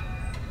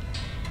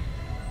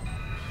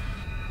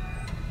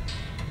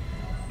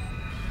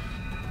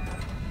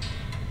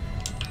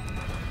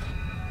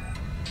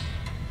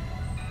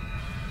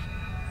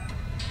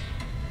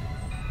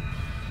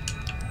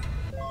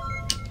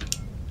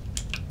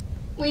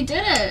 We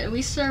did it!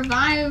 We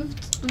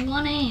survived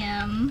 1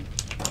 AM.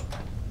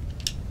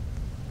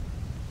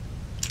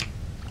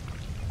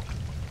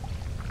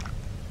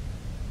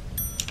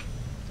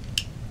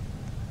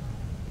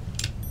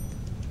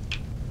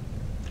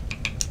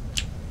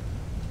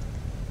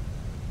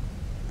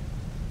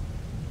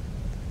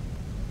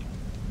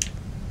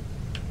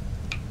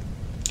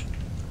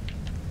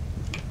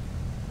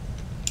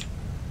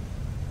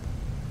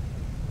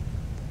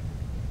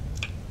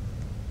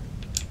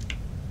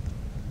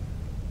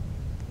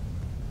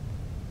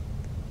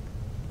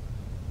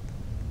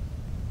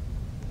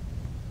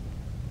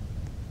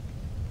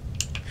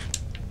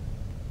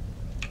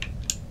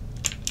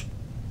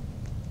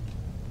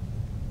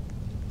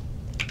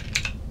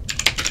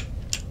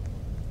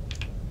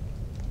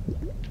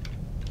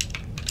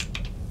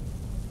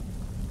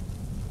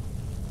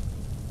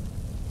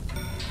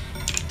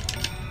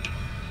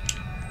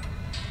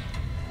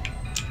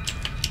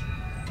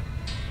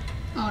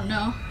 Oh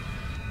no.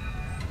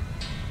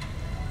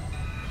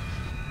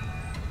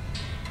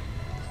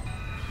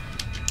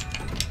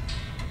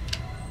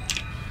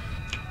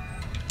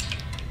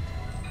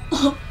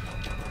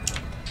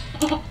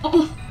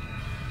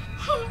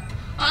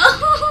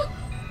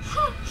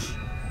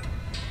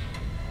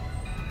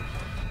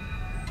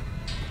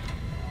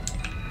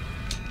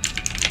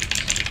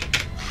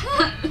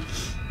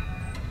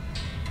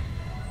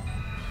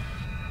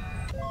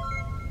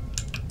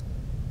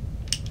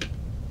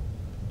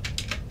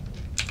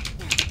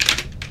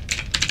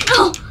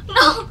 No!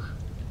 No!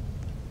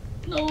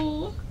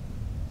 No!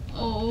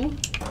 Oh.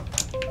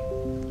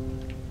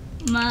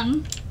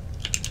 Man.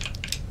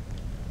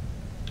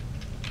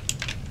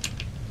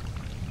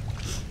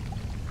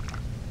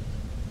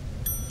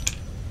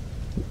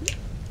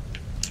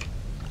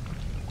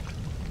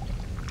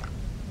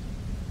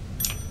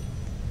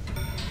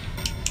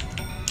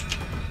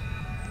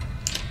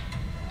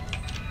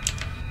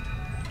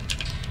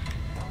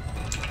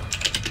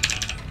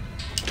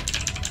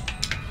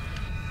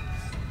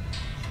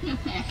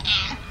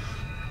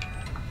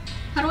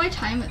 How do I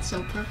time it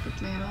so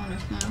perfectly? I don't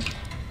understand.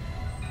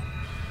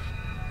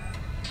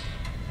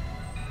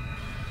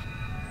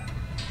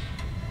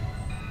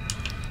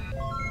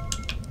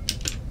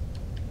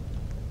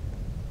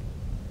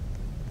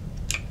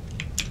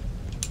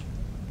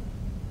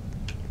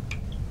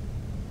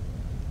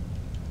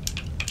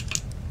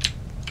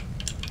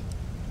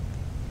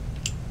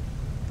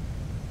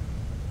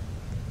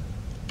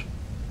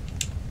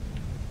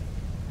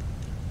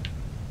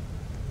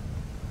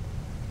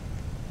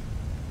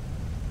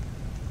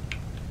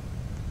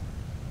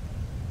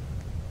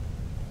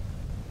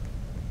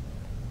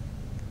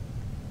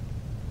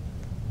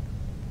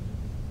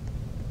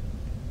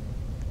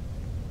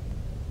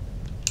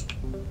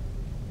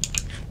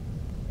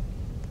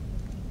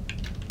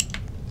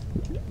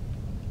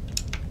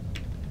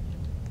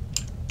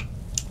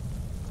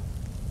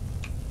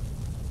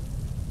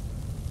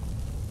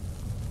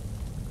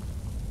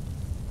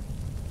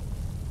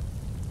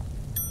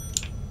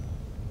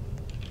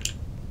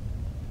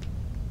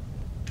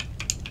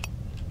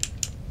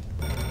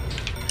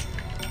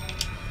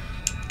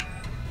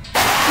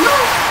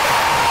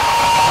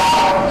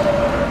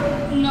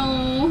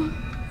 No.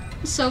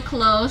 So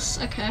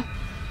close. Okay.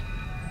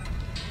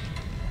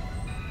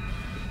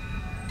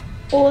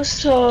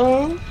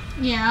 Also,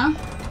 Yeah.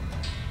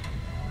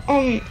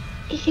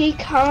 he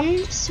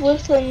comes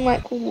within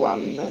like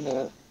 1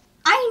 minute.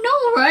 I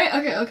know, right?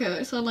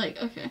 Okay. So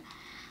like, okay.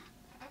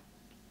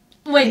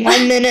 Wait.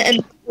 1 minute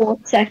and 4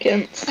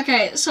 seconds.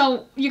 Okay,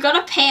 so you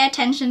gotta pay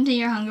attention to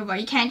your hunger bar.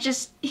 You can't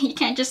just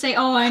say,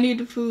 "Oh, I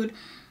need food,"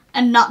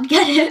 and not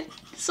get it.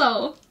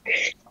 So.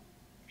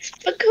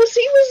 Because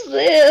he was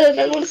there and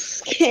I was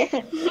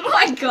scared. Oh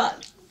my god.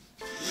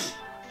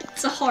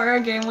 It's a horror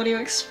game. What do you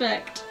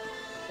expect?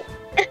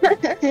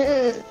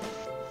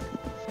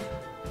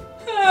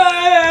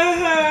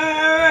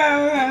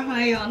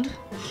 I yawned.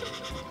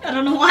 I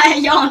don't know why I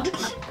yawned.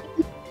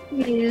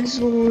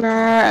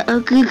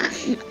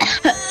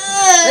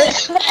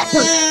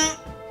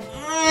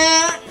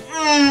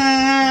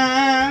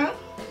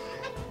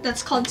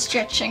 That's called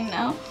stretching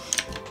now.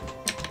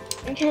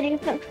 Can you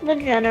fix the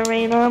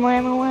generator,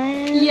 by the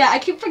way? Yeah, I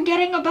keep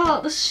forgetting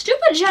about the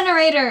stupid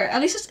generator.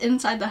 At least it's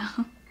inside the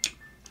house.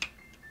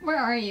 Where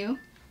are you?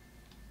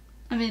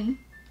 I mean...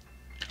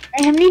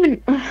 I haven't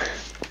even...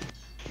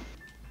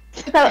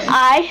 So Okay.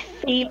 I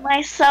feed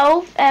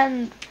myself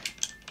and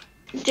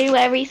do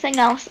everything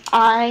else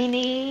I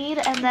need,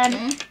 and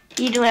then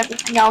you do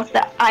everything else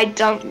that I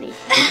don't need.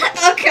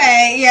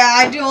 Okay, yeah,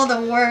 I do all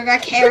the work. I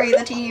carry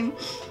the team.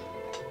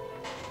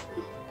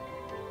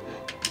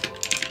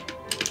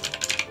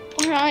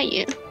 Where are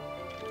you?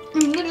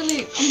 I'm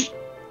literally...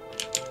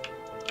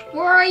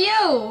 Where are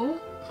you?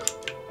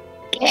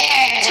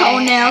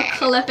 Toenail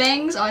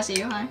clippings. Oh, I see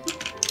you. Hi.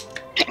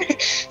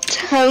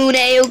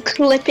 Toenail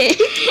clipping.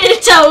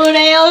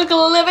 Toenail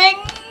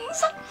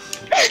clippings.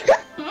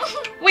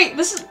 Wait,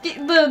 this is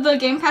the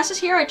game passes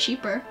here are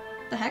cheaper.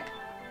 The heck?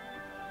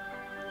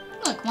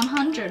 Look,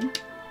 100.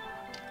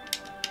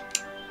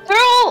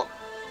 Girl!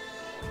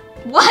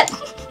 What?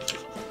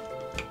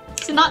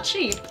 It's not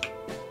cheap.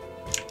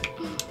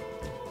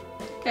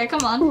 Okay,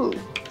 come on. Ooh.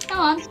 Come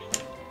on.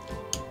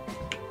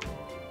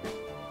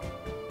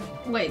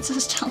 Wait, it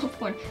says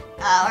teleport.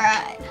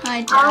 Alright.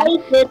 Hi, Dad.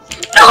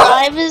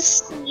 I was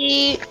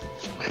asleep.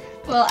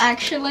 Well,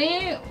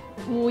 actually,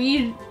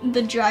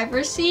 the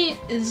driver's seat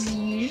is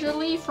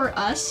usually for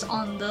us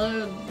on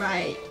the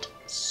right.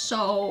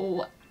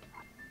 So,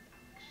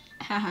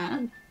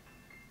 haha.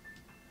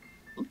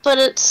 But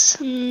it's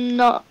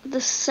not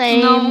the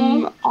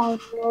same on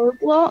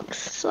Roblox,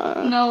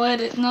 so... No,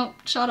 nope,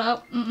 shut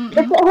up.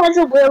 If it has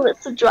a wheel,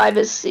 it's the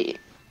driver's seat.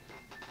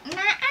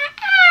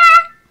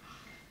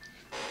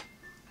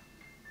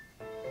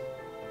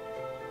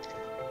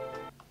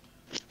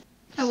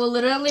 I will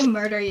literally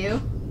murder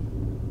you.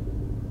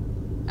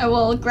 I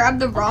will grab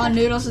the raw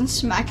noodles and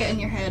smack it in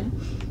your head.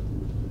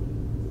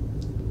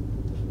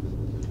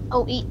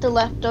 I'll eat the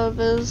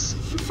leftovers.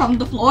 From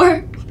the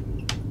floor.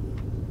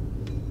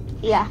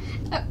 Yeah.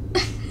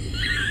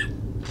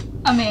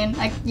 I mean,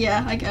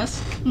 yeah, I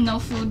guess. No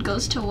food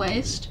goes to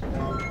waste.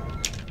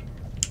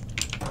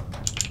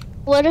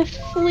 What if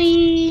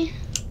we...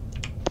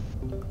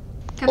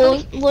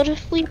 what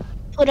if we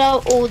put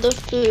out all the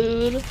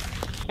food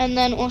and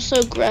then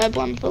also grab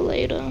one for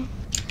later?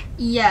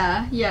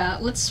 Yeah,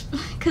 let's,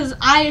 cause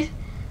I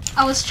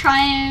was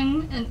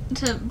trying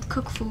to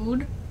cook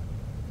food,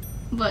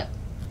 but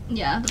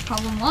yeah, the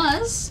problem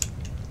was,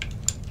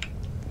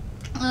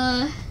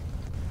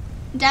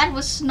 Dad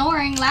was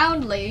snoring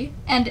loudly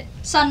and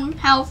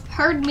somehow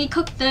heard me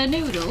cook the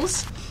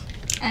noodles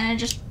and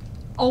just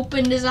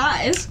opened his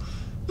eyes.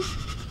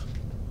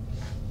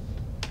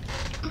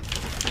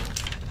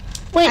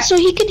 Wait, so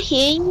he can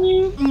hear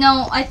you?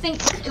 No, I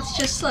think it's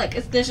just like,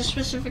 there's a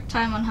specific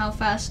time on how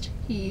fast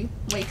he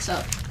wakes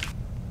up.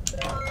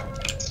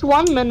 It's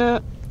 1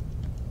 minute.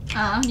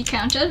 You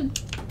counted?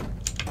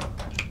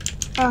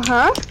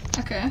 Uh-huh.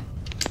 Okay.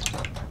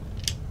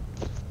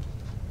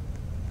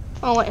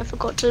 Oh wait, I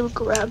forgot to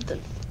grab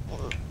them.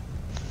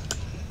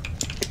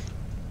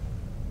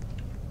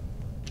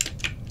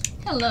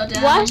 Hello,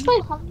 Dad. Why is my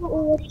hunger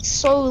already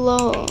so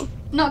low?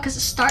 No, because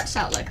it starts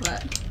out like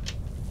that.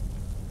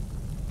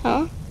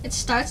 Huh? It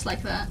starts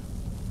like that.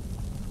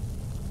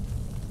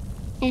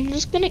 I'm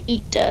just gonna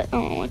eat that.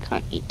 Oh, I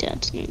can't eat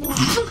Dad's noodles.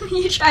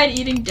 You tried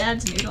eating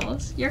Dad's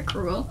noodles. You're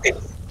cruel.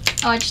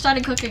 Oh, I just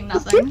started cooking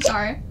nothing.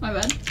 Sorry, my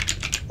bad.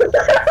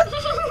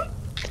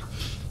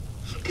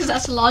 Because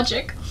that's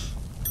logic.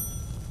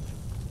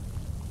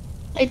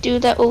 I do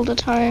that all the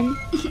time.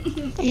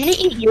 I'm gonna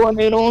eat your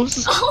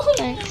noodles. Oh,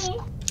 Thanks.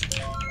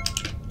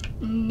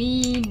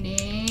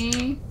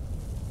 Meanie.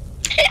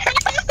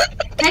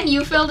 Can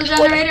you fill the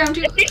generator? I'm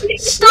too.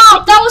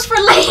 Stop! That was for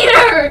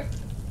later!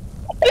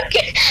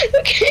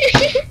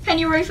 Okay. Can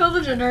you refill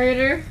the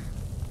generator?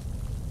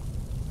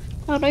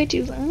 How do I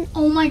do that?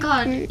 Oh my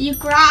god, you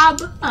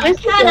grab a Where's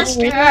the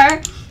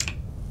canister.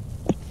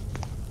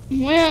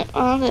 Where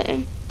are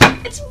they?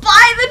 It's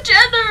by the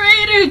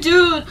generator,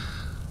 dude.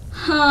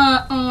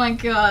 Oh my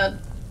god.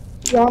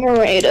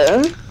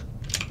 Generator.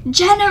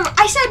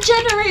 I said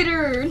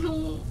generator.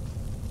 No.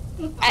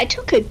 I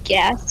took a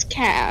gas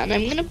can.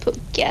 I'm gonna put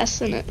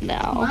gas in it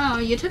now. Wow,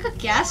 you took a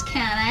gas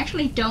can. I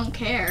actually don't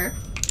care.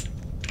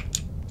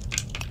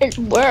 It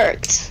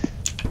worked.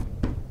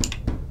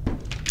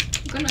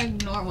 I'm gonna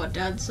ignore what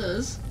Dad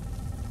says.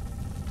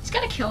 He's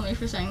gonna kill me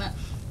for saying that.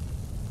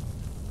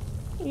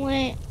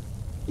 Wait.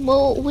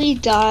 Will we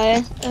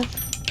die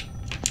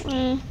if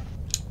we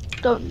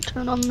don't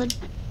turn on the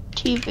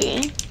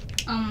TV?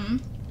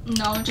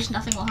 No, just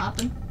nothing will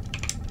happen.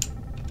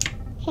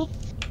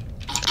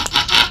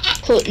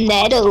 Put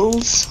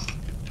nettles.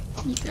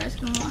 You guys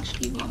can watch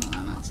TV while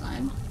I'm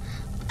outside.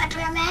 But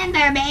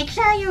remember, make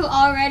sure you're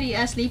already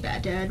asleep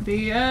at 10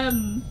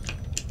 p.m.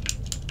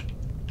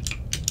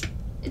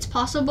 It's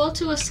possible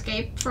to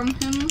escape from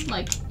him,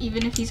 like,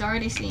 even if he's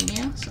already seen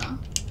you, so.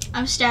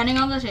 I'm standing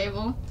on the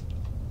table.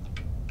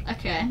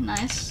 Okay,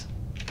 nice.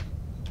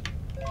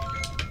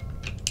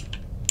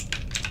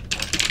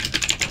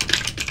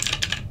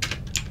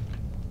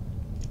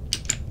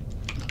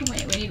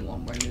 Wait, we need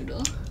one more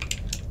noodle.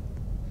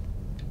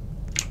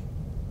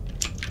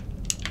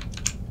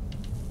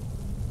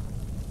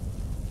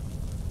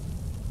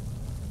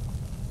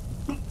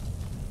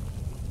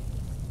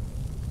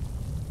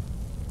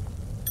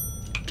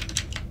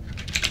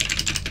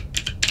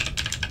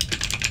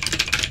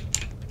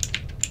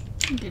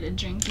 Get a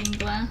drinking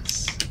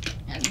glass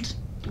and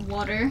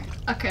water.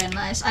 Okay,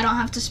 nice. I don't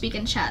have to speak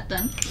in chat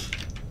then.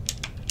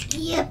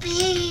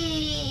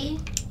 Yippee!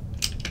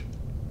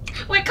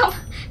 Wait,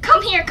 come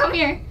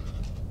here.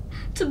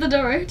 To the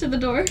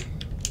door.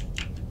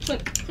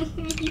 Look,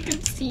 you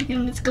can see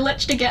him. It's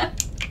glitched again.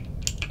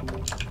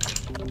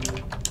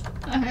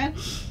 Okay.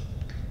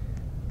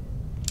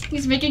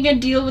 He's making a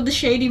deal with the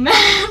shady man.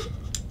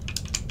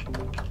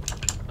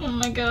 Oh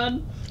my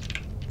god.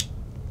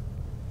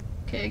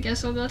 Okay, I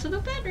guess I'll go to the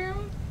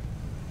bedroom.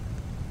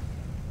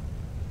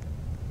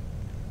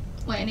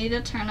 Wait, I need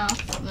to turn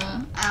off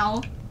the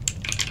owl.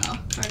 Oh,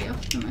 cardio.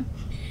 Never mind.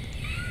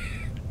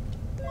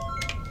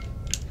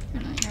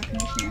 Turn on the air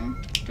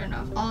conditioner. Turn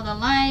off all the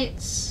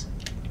lights.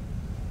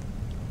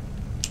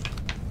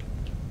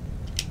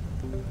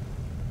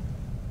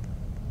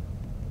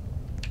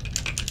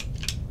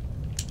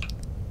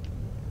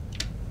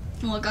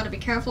 Well, I gotta be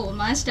careful with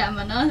my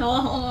stamina.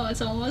 Oh, it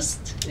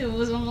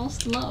was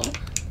almost low.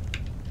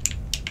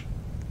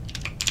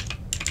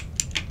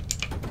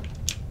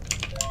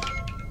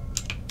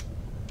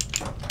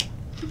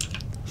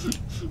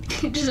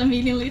 Just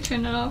immediately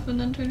turn it off and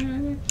then turn it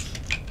on.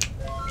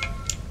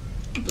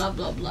 Blah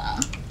blah blah.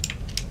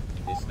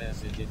 This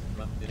message is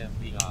from the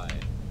FBI.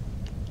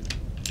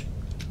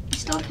 I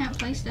still can't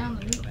place down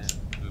the noodles.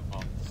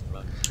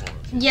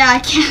 Yeah, I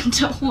can,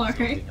 don't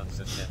worry.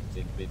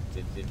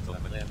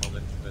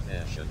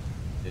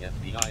 The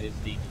FBI is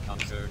deeply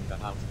concerned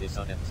about this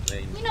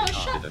unexplained You know,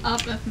 shut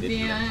up,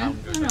 FBI. I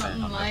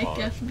don't like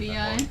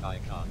FBI.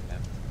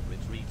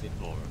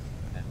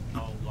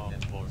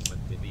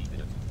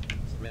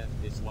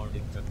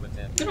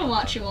 I'm gonna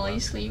watch you while you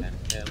sleep.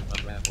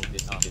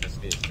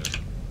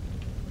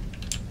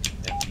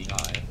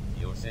 FBI,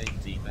 your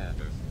safety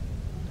matters.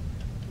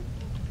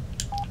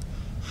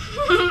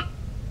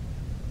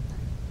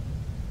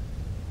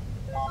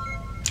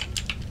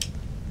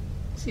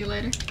 See you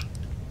later.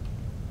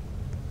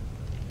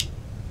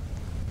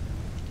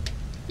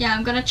 Yeah,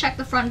 I'm gonna check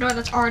the front door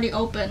that's already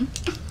open.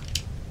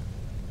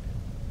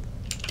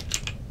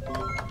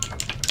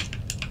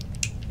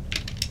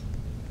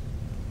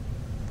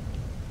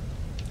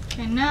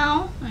 Okay,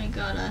 now I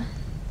gotta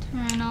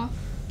turn off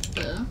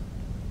the...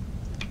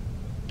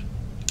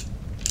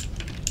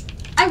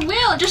 I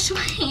will, just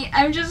wait.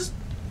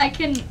 I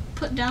can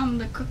put down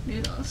the cooked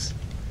noodles.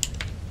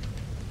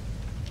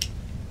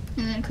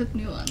 And then cook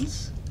new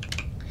ones.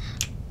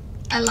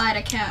 I lied,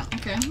 I can't,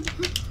 okay.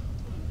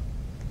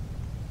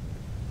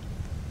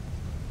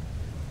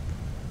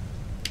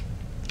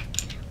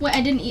 Wait,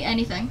 I didn't eat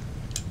anything.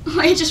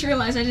 I just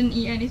realized I didn't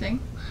eat anything.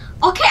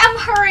 Okay, I'm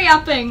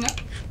hurry-upping.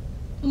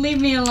 Leave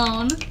me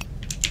alone.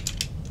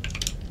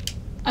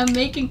 I'm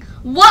making...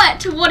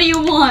 What? What do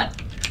you want?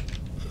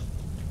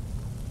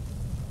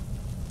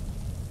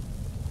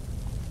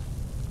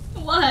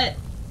 What?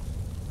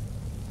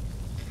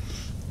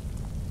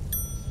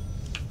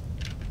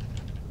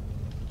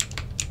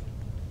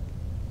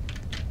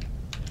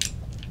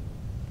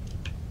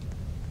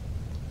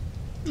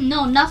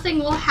 No, nothing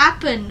will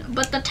happen,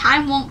 but the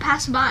time won't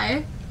pass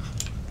by.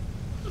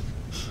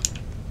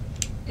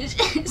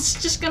 It's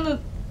just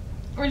gonna...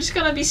 We're just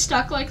gonna be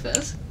stuck like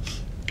this.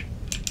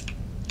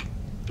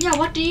 Yeah,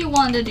 what do you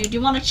want to do? Do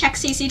you want to check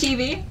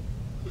CCTV?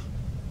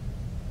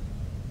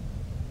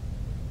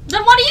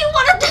 Then what do you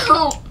want to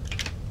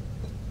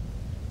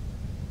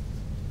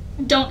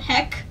do? Don't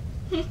heck.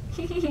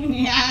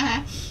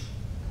 Yeah.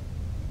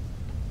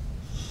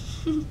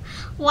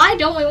 Why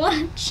don't we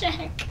want to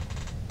check?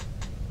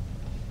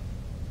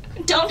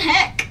 Don't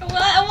hack.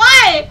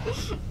 Why?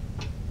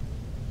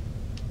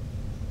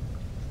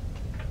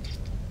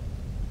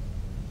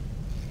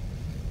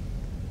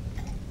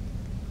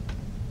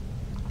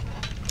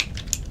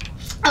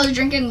 I was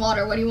drinking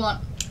water. What do you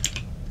want?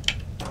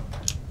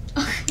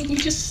 You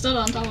just stood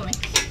on top of me.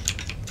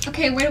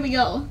 Okay, where do we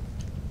go?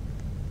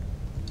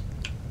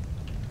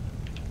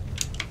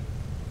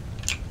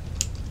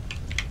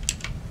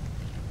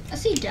 I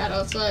see Dad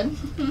outside.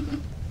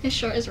 His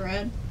shirt is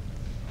red.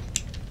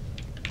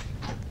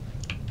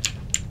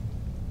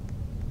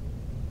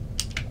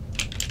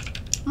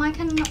 Why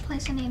can I not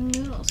place any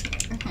noodles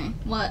here? Okay,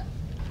 what?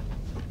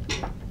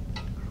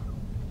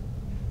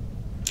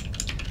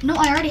 No,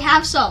 I already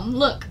have some.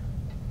 Look.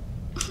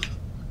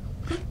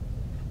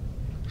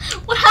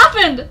 What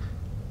happened?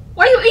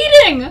 Why are you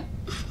eating?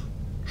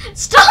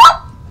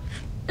 Stop!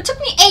 It took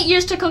me 8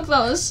 years to cook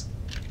those.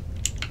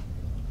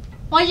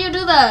 Why'd you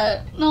do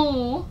that?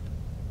 No.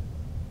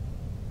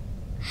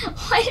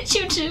 Why did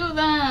you do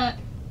that?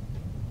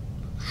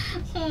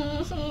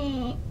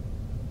 It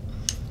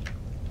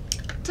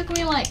took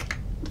me like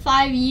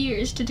 5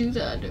 years to do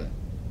that.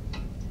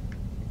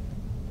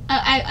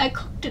 I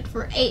cooked it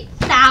for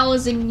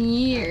 8,000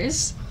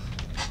 years.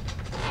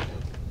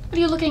 What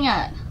are you looking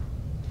at?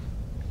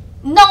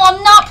 No,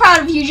 I'm not proud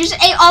of you. You just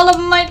ate all of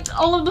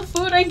the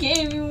food I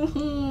gave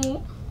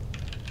you.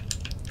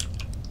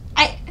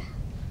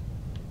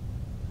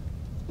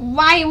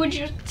 Why would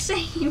you say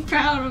you're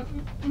proud of?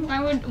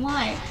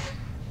 Why?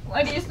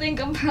 Why do you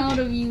think I'm proud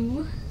of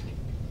you?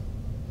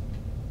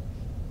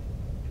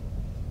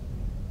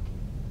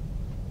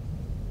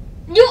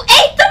 You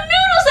ate the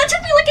noodles! That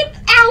took me like an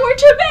hour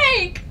to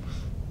make!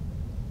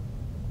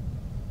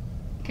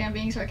 Okay, I'm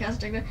being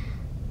sarcastic there.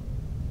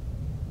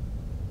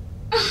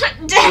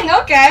 Dang,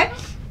 okay.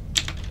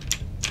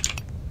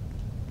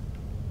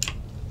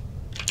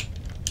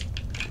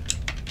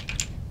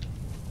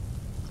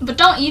 But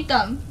don't eat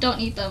them. Don't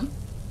eat them.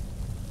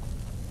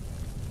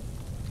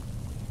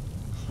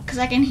 Because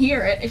I can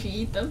hear it if you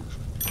eat them.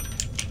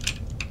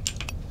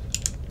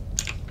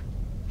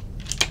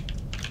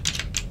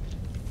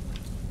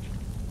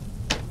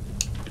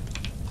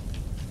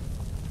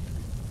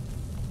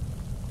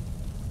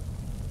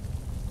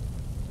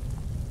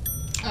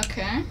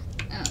 Okay.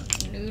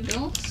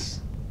 Noodles.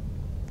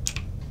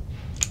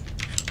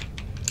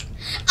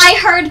 I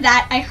heard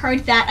that. I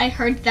heard that. I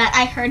heard that.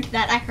 I heard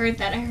that. I heard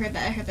that. I heard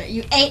that. I heard that.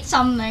 You ate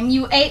something.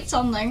 You ate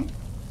something.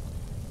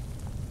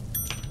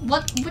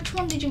 What? Which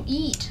one did you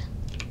eat?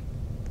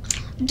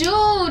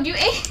 Dude, you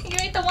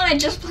ate the one I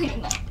just played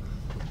in.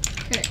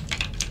 Okay.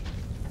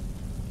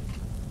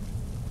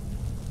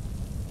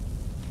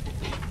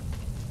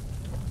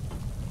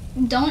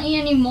 Don't eat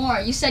any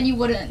more. You said you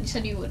wouldn't. You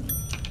said you wouldn't.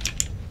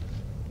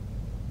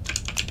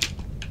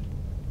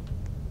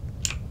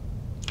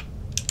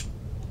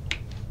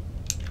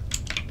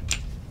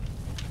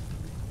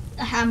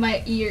 I have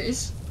my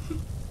ears.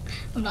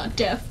 I'm not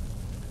deaf.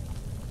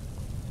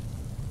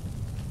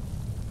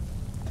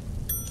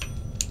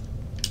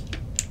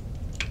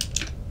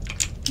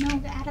 No,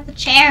 get out of the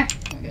chair.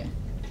 Okay.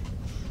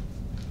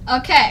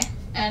 Okay,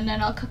 and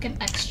then I'll cook an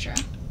extra.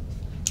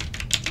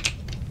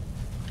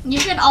 You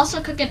should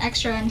also cook an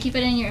extra and keep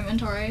it in your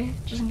inventory,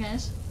 just in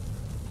case.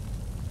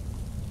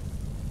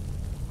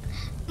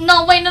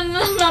 No, wait, no,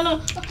 no, no,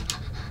 no.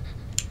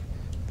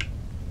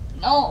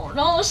 No,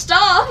 no,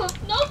 stop!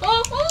 No!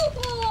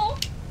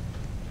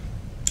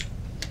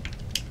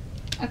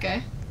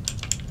 Okay.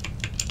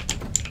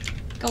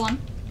 Go on.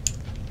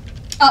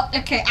 Oh,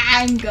 okay,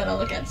 I'm gonna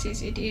look at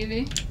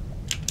CCTV.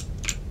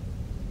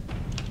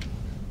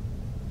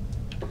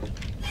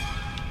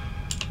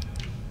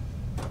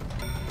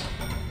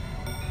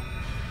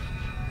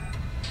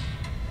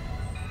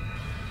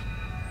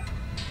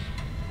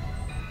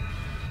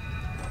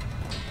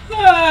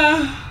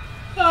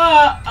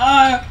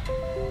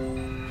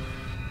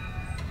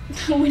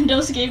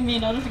 Windows gave me a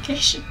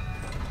notification.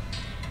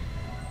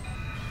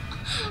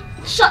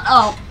 Shut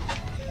up.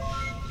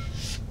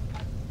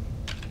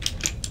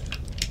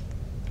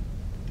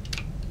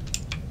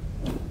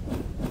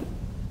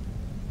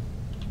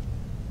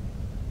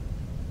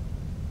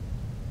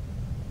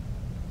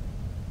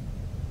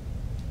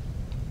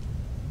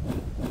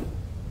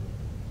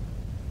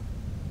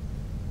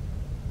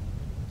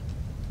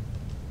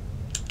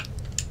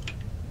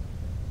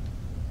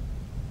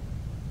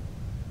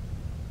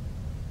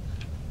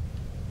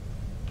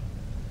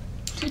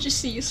 I just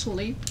see you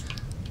sleep.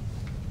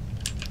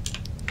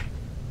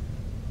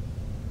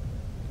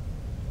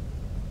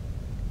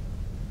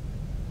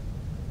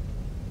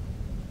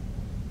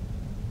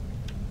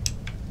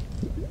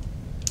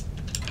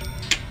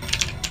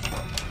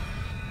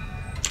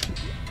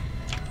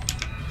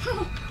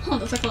 Oh,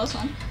 that's a close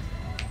one.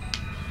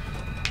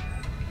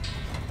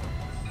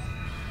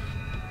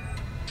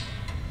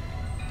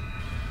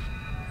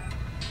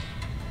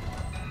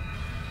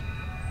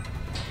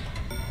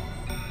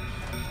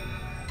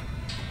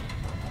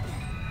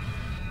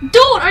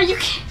 Dude, are you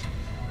kidding?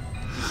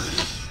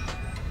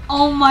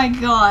 Oh my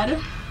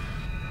god.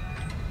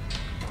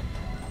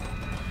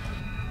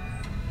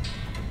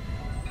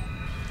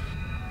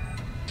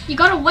 You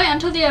gotta wait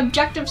until the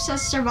objective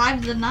says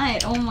survive the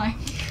night. Oh my.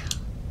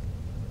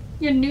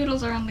 Your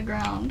noodles are on the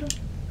ground.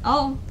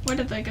 Oh, where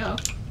did they go?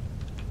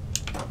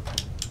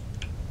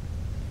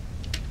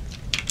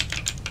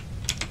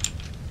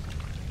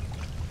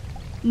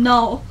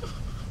 No.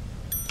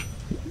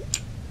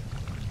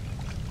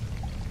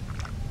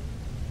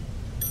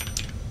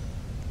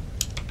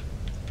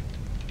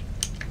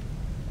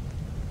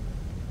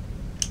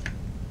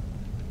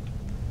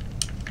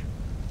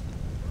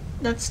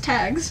 That's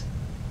tags.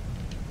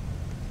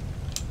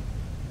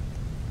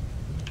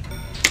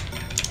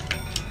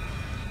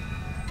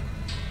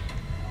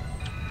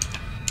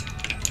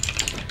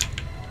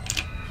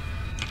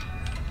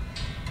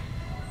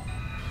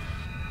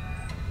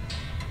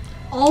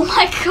 Oh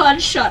my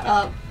god, shut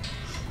up.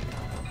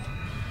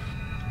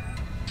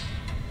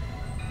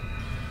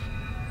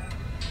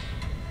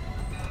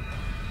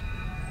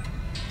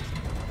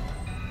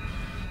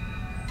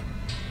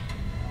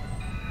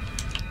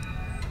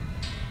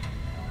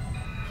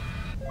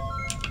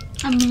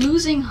 I'm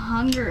losing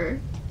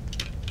hunger.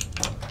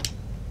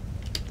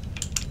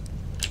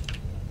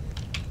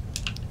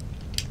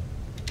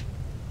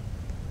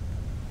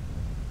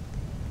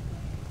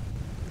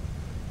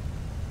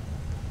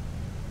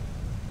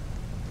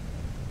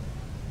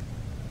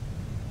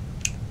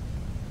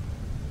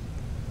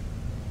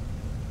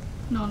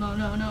 No, no,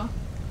 no, no.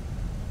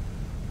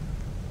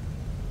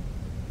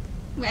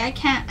 Wait, I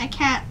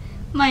can't.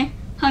 My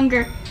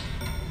hunger.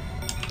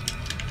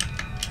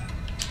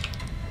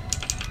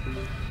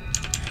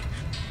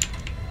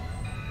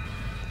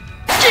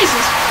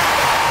 Jesus!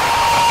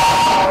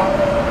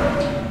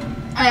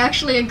 I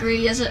actually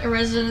agree, as a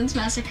Residence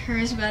Massacre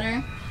is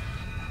better.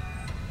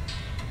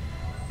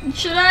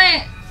 Should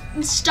I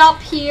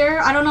stop here?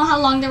 I don't know how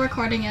long the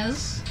recording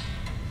is.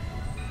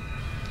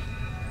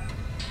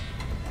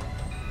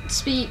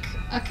 Speak.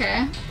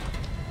 Okay.